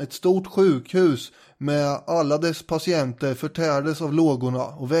Gibbon, ett stort sjukhus med alla dess patienter förtärdes av lågorna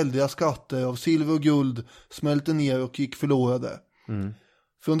och väldiga skatter av silver och guld smälte ner och gick förlorade.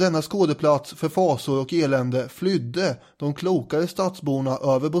 Från denna skådeplats för fasor och elände flydde de klokare stadsborna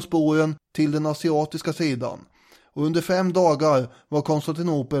över Bosporen till den asiatiska sidan. Och under 5 dagar var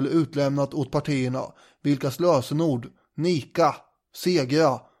Konstantinopel utlämnat åt partierna, vilkas lösenord, Nika,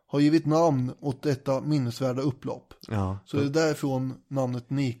 segra, har givit namn åt detta minnesvärda upplopp. Ja. Så det är därifrån namnet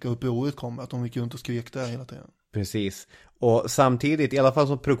Nika-upproret kommer, att de gick runt och skrek där hela tiden. Precis. Och samtidigt, i alla fall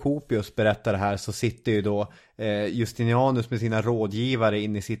som Prokopius berättar här, så sitter ju då Justinianus med sina rådgivare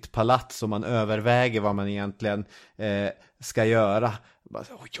in i sitt palats och man överväger vad man egentligen ska göra.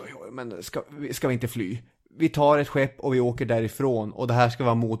 Men ska vi inte fly? Vi tar ett skepp och vi åker därifrån, och det här ska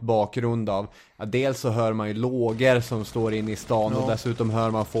vara mot bakgrund av dels så hör man ju lågor som står inne i stan och dessutom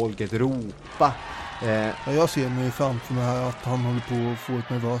hör man folket ropa. Jag ser mig framför mig här att han håller på att få ett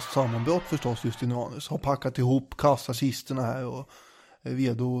nervöst sammanbrott förstås, Justinianus. Har packat ihop kassakisterna här och är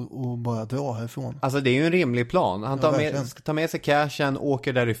redo att bara dra härifrån. Alltså det är ju en rimlig plan. Han ska ta med sig cashen,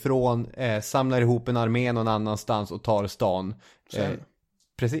 åker därifrån, samlar ihop en armé någon annanstans och tar stan.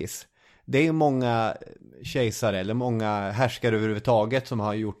 Precis. Det är ju många kejsare eller många härskare överhuvudtaget som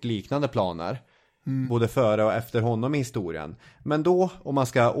har gjort liknande planer. Både före och efter honom i historien. Men då, om man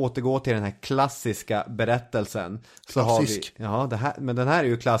ska återgå till den här klassiska berättelsen, så har vi, men den här är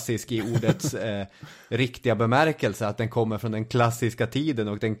ju klassisk i ordets riktiga bemärkelse, att den kommer från den klassiska tiden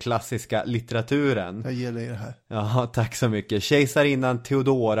och den klassiska litteraturen. Jag ger dig det här. Ja, tack så mycket. Kejsarinnan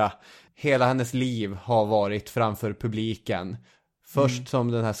Theodora, hela hennes liv har varit framför publiken. Först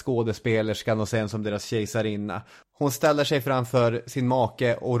som den här skådespelerskan och sen som deras kejsarinna. Hon ställer sig framför sin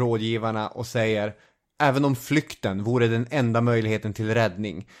make och rådgivarna och säger: även om flykten vore den enda möjligheten till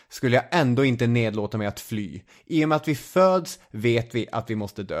räddning skulle jag ändå inte nedlåta mig att fly. I och med att vi föds vet vi att vi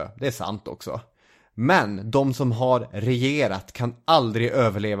måste dö. Det är sant också. Men de som har regerat kan aldrig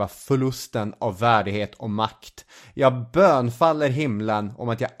överleva förlusten av värdighet och makt. Jag bönfaller himlen om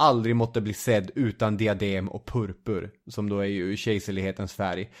att jag aldrig måtte bli sedd utan diadem och purpur, som då är ju kejserlighetens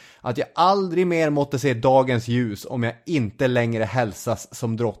färg. Att jag aldrig mer måtte se dagens ljus om jag inte längre hälsas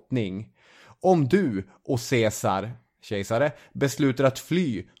som drottning. Om du, och Caesar, kejsare, beslutar att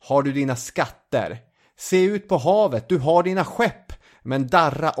fly har du dina skatter. Se ut på havet, du har dina skepp. Men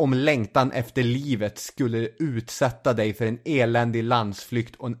darra om längtan efter livet skulle utsätta dig för en eländig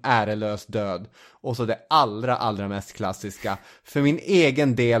landsflykt och en ärelös död. Och så det allra mest klassiska. För min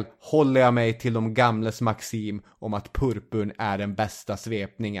egen del håller jag mig till de gamles maxim om att purpurn är den bästa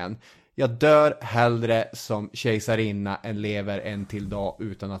svepningen. Jag dör hellre som kejsarinna än lever en till dag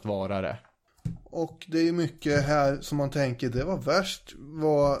utan att vara det. Och det är mycket här som man tänker, det var värst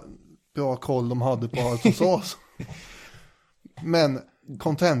vad bra koll de hade på allt som sades. Men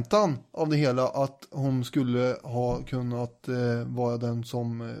kontentan av det hela, att hon skulle ha kunnat vara den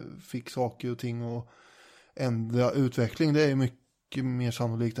som fick saker och ting och ändra utveckling, det är mycket mer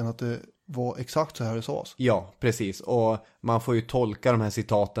sannolikt än att det var exakt så här det sades. Ja, precis. Och man får ju tolka de här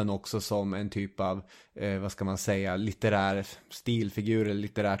citaten också som en typ av, vad ska man säga, litterär stilfigur eller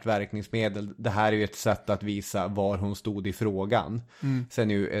litterärt verkningsmedel. Det här är ju ett sätt att visa var hon stod i frågan.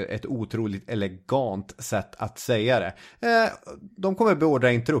 Sen är ju ett otroligt elegant sätt att säga det. De kommer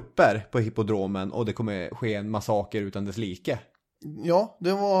beordra in trupper på hippodromen och det kommer ske en massaker utan dess like. Ja,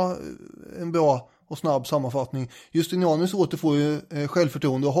 det var en bra och snabb sammanfattning. Justinianus återfår ju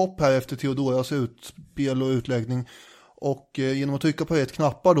självförtroende och hopp här efter Theodoras utspel och utläggning. Och genom att trycka på rätt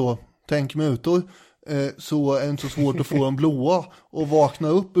knappar då, tänk mutor, så är det inte så svårt att få dem blåa och vakna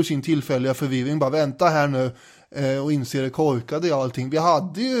upp ur sin tillfälliga förvirring. Bara vänta här nu och inse det korkade i allting. Vi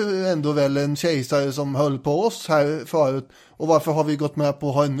hade ju ändå väl en kejsare som höll på oss här förut. Och varför har vi gått med på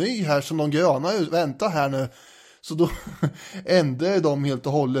att ha en ny här som de gröna ut? Vänta här nu. Så då ändrar de helt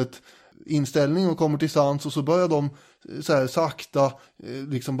och hållet inställning och kommer till sans, och så börjar de så här sakta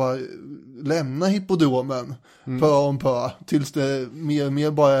liksom bara lämna hippodromen pö om pö tills det mer och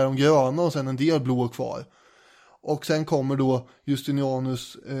mer bara är de gröna och sen en del blå kvar. Och sen kommer då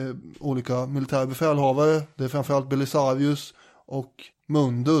Justinianus olika militära befälhavare, det är framförallt Belisarius och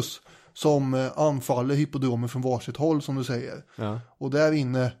Mundus som anfaller hippodromen från varsitt håll som du säger. Ja. Och där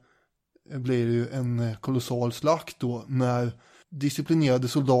inne blir det ju en kolossal slakt då när disciplinerade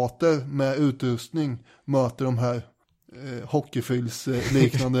soldater med utrustning möter de här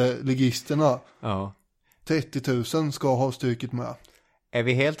hockeyfyllsliknande legisterna. Ja. 30 000 ska ha styrket med. Är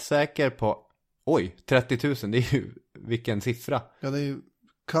vi helt säker på... Oj, 30 000, det är ju vilken siffra. Ja, det är ju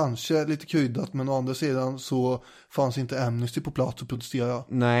kanske lite kryddat, men å andra sidan så fanns inte Amnesty på plats att protestera.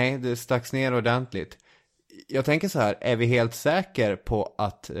 Nej, det stacks ner ordentligt. Jag tänker så här, är vi helt säker på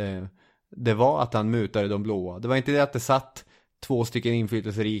att det var att han mutade de blåa? Det var inte det att det satt 2 stycken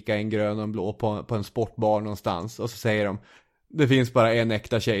inflytelserika, en grön och en blå på en sportbar någonstans. Och så säger de, det finns bara en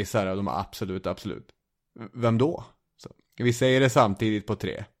äkta kejsare och de har absolut. Vem då? Så, vi säger det samtidigt på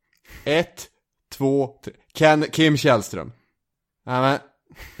 3. 1, 2, 3. Kim Källström. Ja,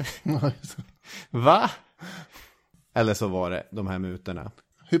 men... Va? Eller så var det de här mutorna.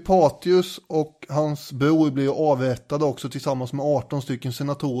 Hypatius och hans bror blir avrättade också tillsammans med 18 stycken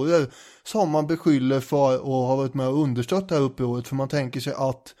senatorer som man beskyller för att ha varit med och understött det här upproret, för man tänker sig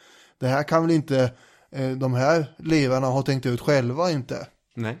att det här kan väl inte de här ledarna ha tänkt ut själva inte.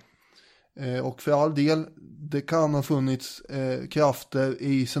 Nej. Och för all del, det kan ha funnits krafter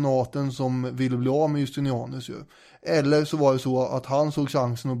i senaten som ville bli av med Justinianus ju. Eller så var det så att han såg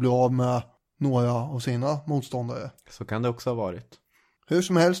chansen att bli av med några av sina motståndare. Så kan det också ha varit. Hur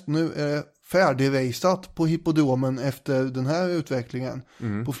som helst, nu är det färdigvisat på hippodromen efter den här utvecklingen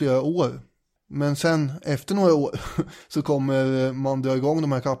på flera år. Men sen efter några år så kommer man dra igång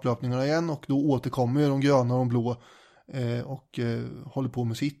de här kapplöpningarna igen, och då återkommer de gröna och de blå och håller på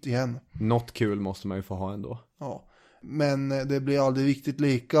med sitt igen. Något kul måste man ju få ha ändå. Ja, men det blir aldrig riktigt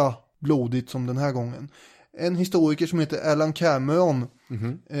lika blodigt som den här gången. En historiker som heter Alan Cameron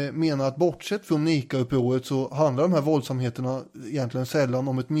menar att bortsett från Nika-upproret så handlar de här våldsamheterna egentligen sällan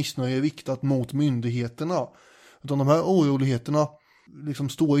om ett missnöje riktat mot myndigheterna. Utan de här oroligheterna liksom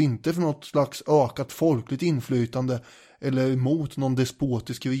står inte för något slags ökat folkligt inflytande eller emot någon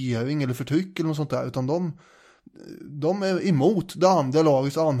despotisk regering eller förtryck eller något sånt där. Utan de är emot det andra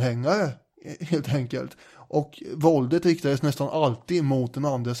lagets anhängare helt enkelt. Och våldet riktades nästan alltid mot den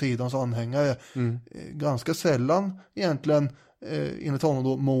andra sidans anhängare. Ganska sällan egentligen enligt honom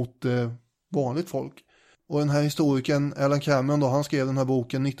då mot vanligt folk. Och den här historikern Alan Cameron då, han skrev den här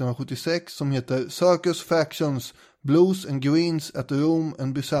boken 1976 som heter Circus Factions, Blues and Greens at Rome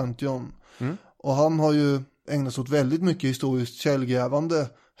and Byzantium. Och han har ju ägnat sig åt väldigt mycket historiskt källgrävande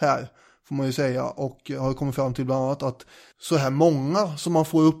här, får man ju säga, och har kommit fram till bland annat att så här många som man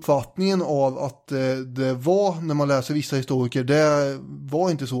får uppfattningen av att det var när man läser vissa historiker, det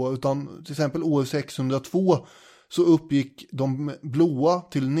var inte så, utan till exempel år 602 så uppgick de blåa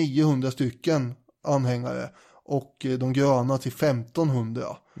till 900 stycken anhängare och de gröna till 1500.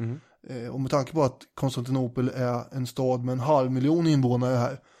 Och med tanke på att Konstantinopel är en stad med 500 000 invånare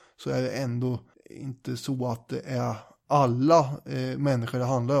här, så är det ändå inte så att det är alla människor det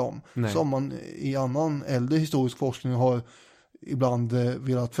handlar om. Nej. Som man i annan äldre historisk forskning har ibland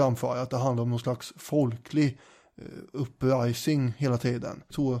velat framföra, att det handlar om någon slags folklig upprensning hela tiden.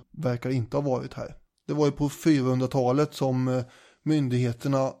 Så verkar det inte ha varit här. Det var ju på 400-talet som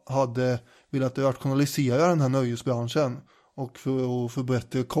myndigheterna hade velat rationalisera den här nöjesbranschen, och för att få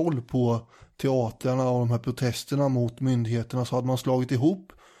bättre koll på teatrarna och de här protesterna mot myndigheterna så hade man slagit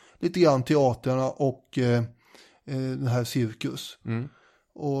ihop lite grann teatrarna och den här cirkus.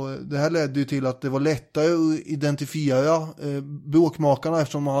 Och det här ledde ju till att det var lättare att identifiera bråkmakarna,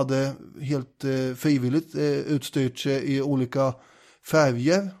 eftersom man hade helt frivilligt utstyrt sig i olika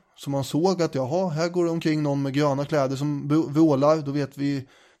färger. Så man såg att här går det omkring någon med gröna kläder som vrålar, då vet vi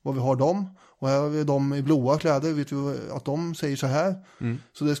vad vi har dem. Och här har vi dem i blåa kläder, vet vi att de säger så här.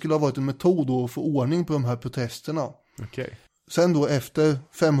 Så det skulle ha varit en metod då att få ordning på de här protesterna. Okay. Sen då efter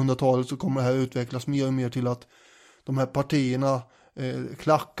 500-talet så kommer det här utvecklas mer och mer till att de här partierna,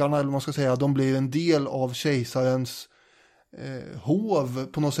 klackarna eller vad man ska säga, de blir en del av kejsarens hov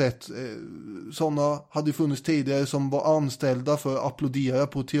på något sätt. Sådana hade ju funnits tidigare som var anställda för att applådera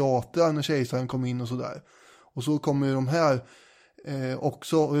på teatrar när kejsaren kom in och sådär. Och så kommer ju de här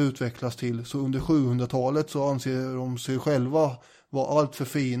också att utvecklas till, så under 700-talet så anser de sig själva vara allt för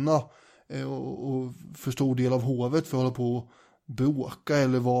fina och för stor del av hovet för att hålla på att bråka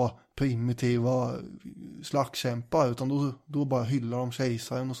eller vara primitiva slagskämpar, utan då bara hyllar de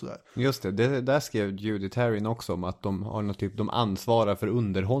kejsaren och sådär. Just det där skrev Judith Herrin också om, att de har något typ, de ansvarar för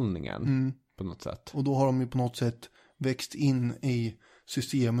underhållningen på något sätt. Och då har de ju på något sätt växt in i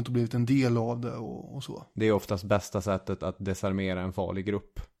systemet och blivit en del av det och så. Det är oftast bästa sättet att desarmera en farlig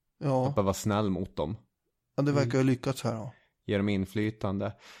grupp. Ja. Att bara vara snäll mot dem. Ja, det verkar ha lyckats här då. Ge dem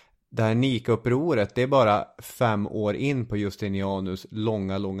inflytande. Det här Nika-upproret, det är bara 5 år in på Justinianus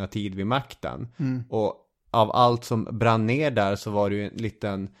långa tid vid makten. Och av allt som brann ner där så var det ju en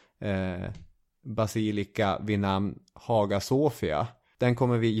liten basilika vid namn Hagia Sophia. Den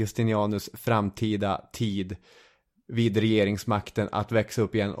kommer vid Justinianus framtida tid vid regeringsmakten att växa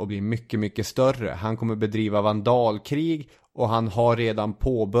upp igen och bli mycket större. Han kommer bedriva vandalkrig och han har redan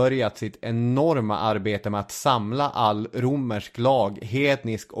påbörjat sitt enorma arbete med att samla all romersk lag,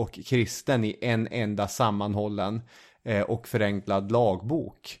 hednisk och kristen, i en enda sammanhållen och förenklad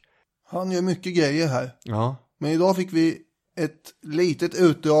lagbok. Han gör mycket grejer här. Ja. Men idag fick vi ett litet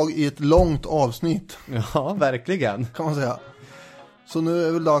utdrag i ett långt avsnitt. Ja, verkligen. Kan man säga. Så nu är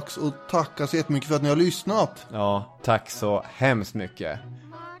det väl dags att tacka så jättemycket för att ni har lyssnat. Ja, tack så hemskt mycket.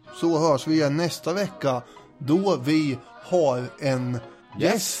 Så hörs vi igen nästa vecka, då vi har en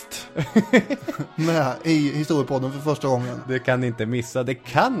gäst med i Historiepodden för första gången. Det kan ni inte missa, det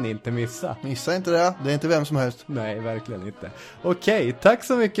kan ni inte missa. Missa inte det, det är inte vem som helst. Nej, verkligen inte. Okej, tack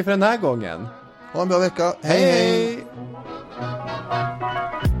så mycket för den här gången. Ha en bra vecka, hej!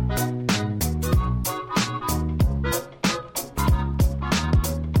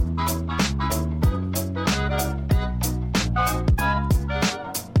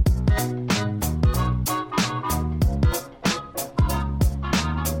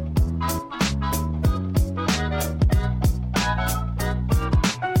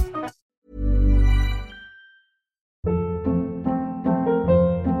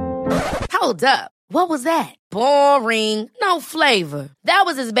 Hold up. What was that? Boring. No flavor. That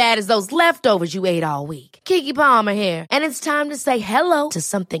was as bad as those leftovers you ate all week. Keke Palmer here, and it's time to say hello to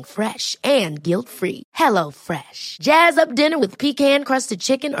something fresh and guilt-free. Hello Fresh. Jazz up dinner with pecan-crusted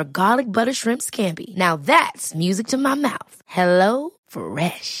chicken or garlic butter shrimp scampi. Now that's music to my mouth. Hello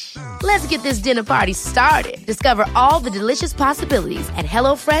Fresh. Let's get this dinner party started. Discover all the delicious possibilities at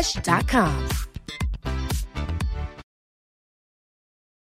HelloFresh.com.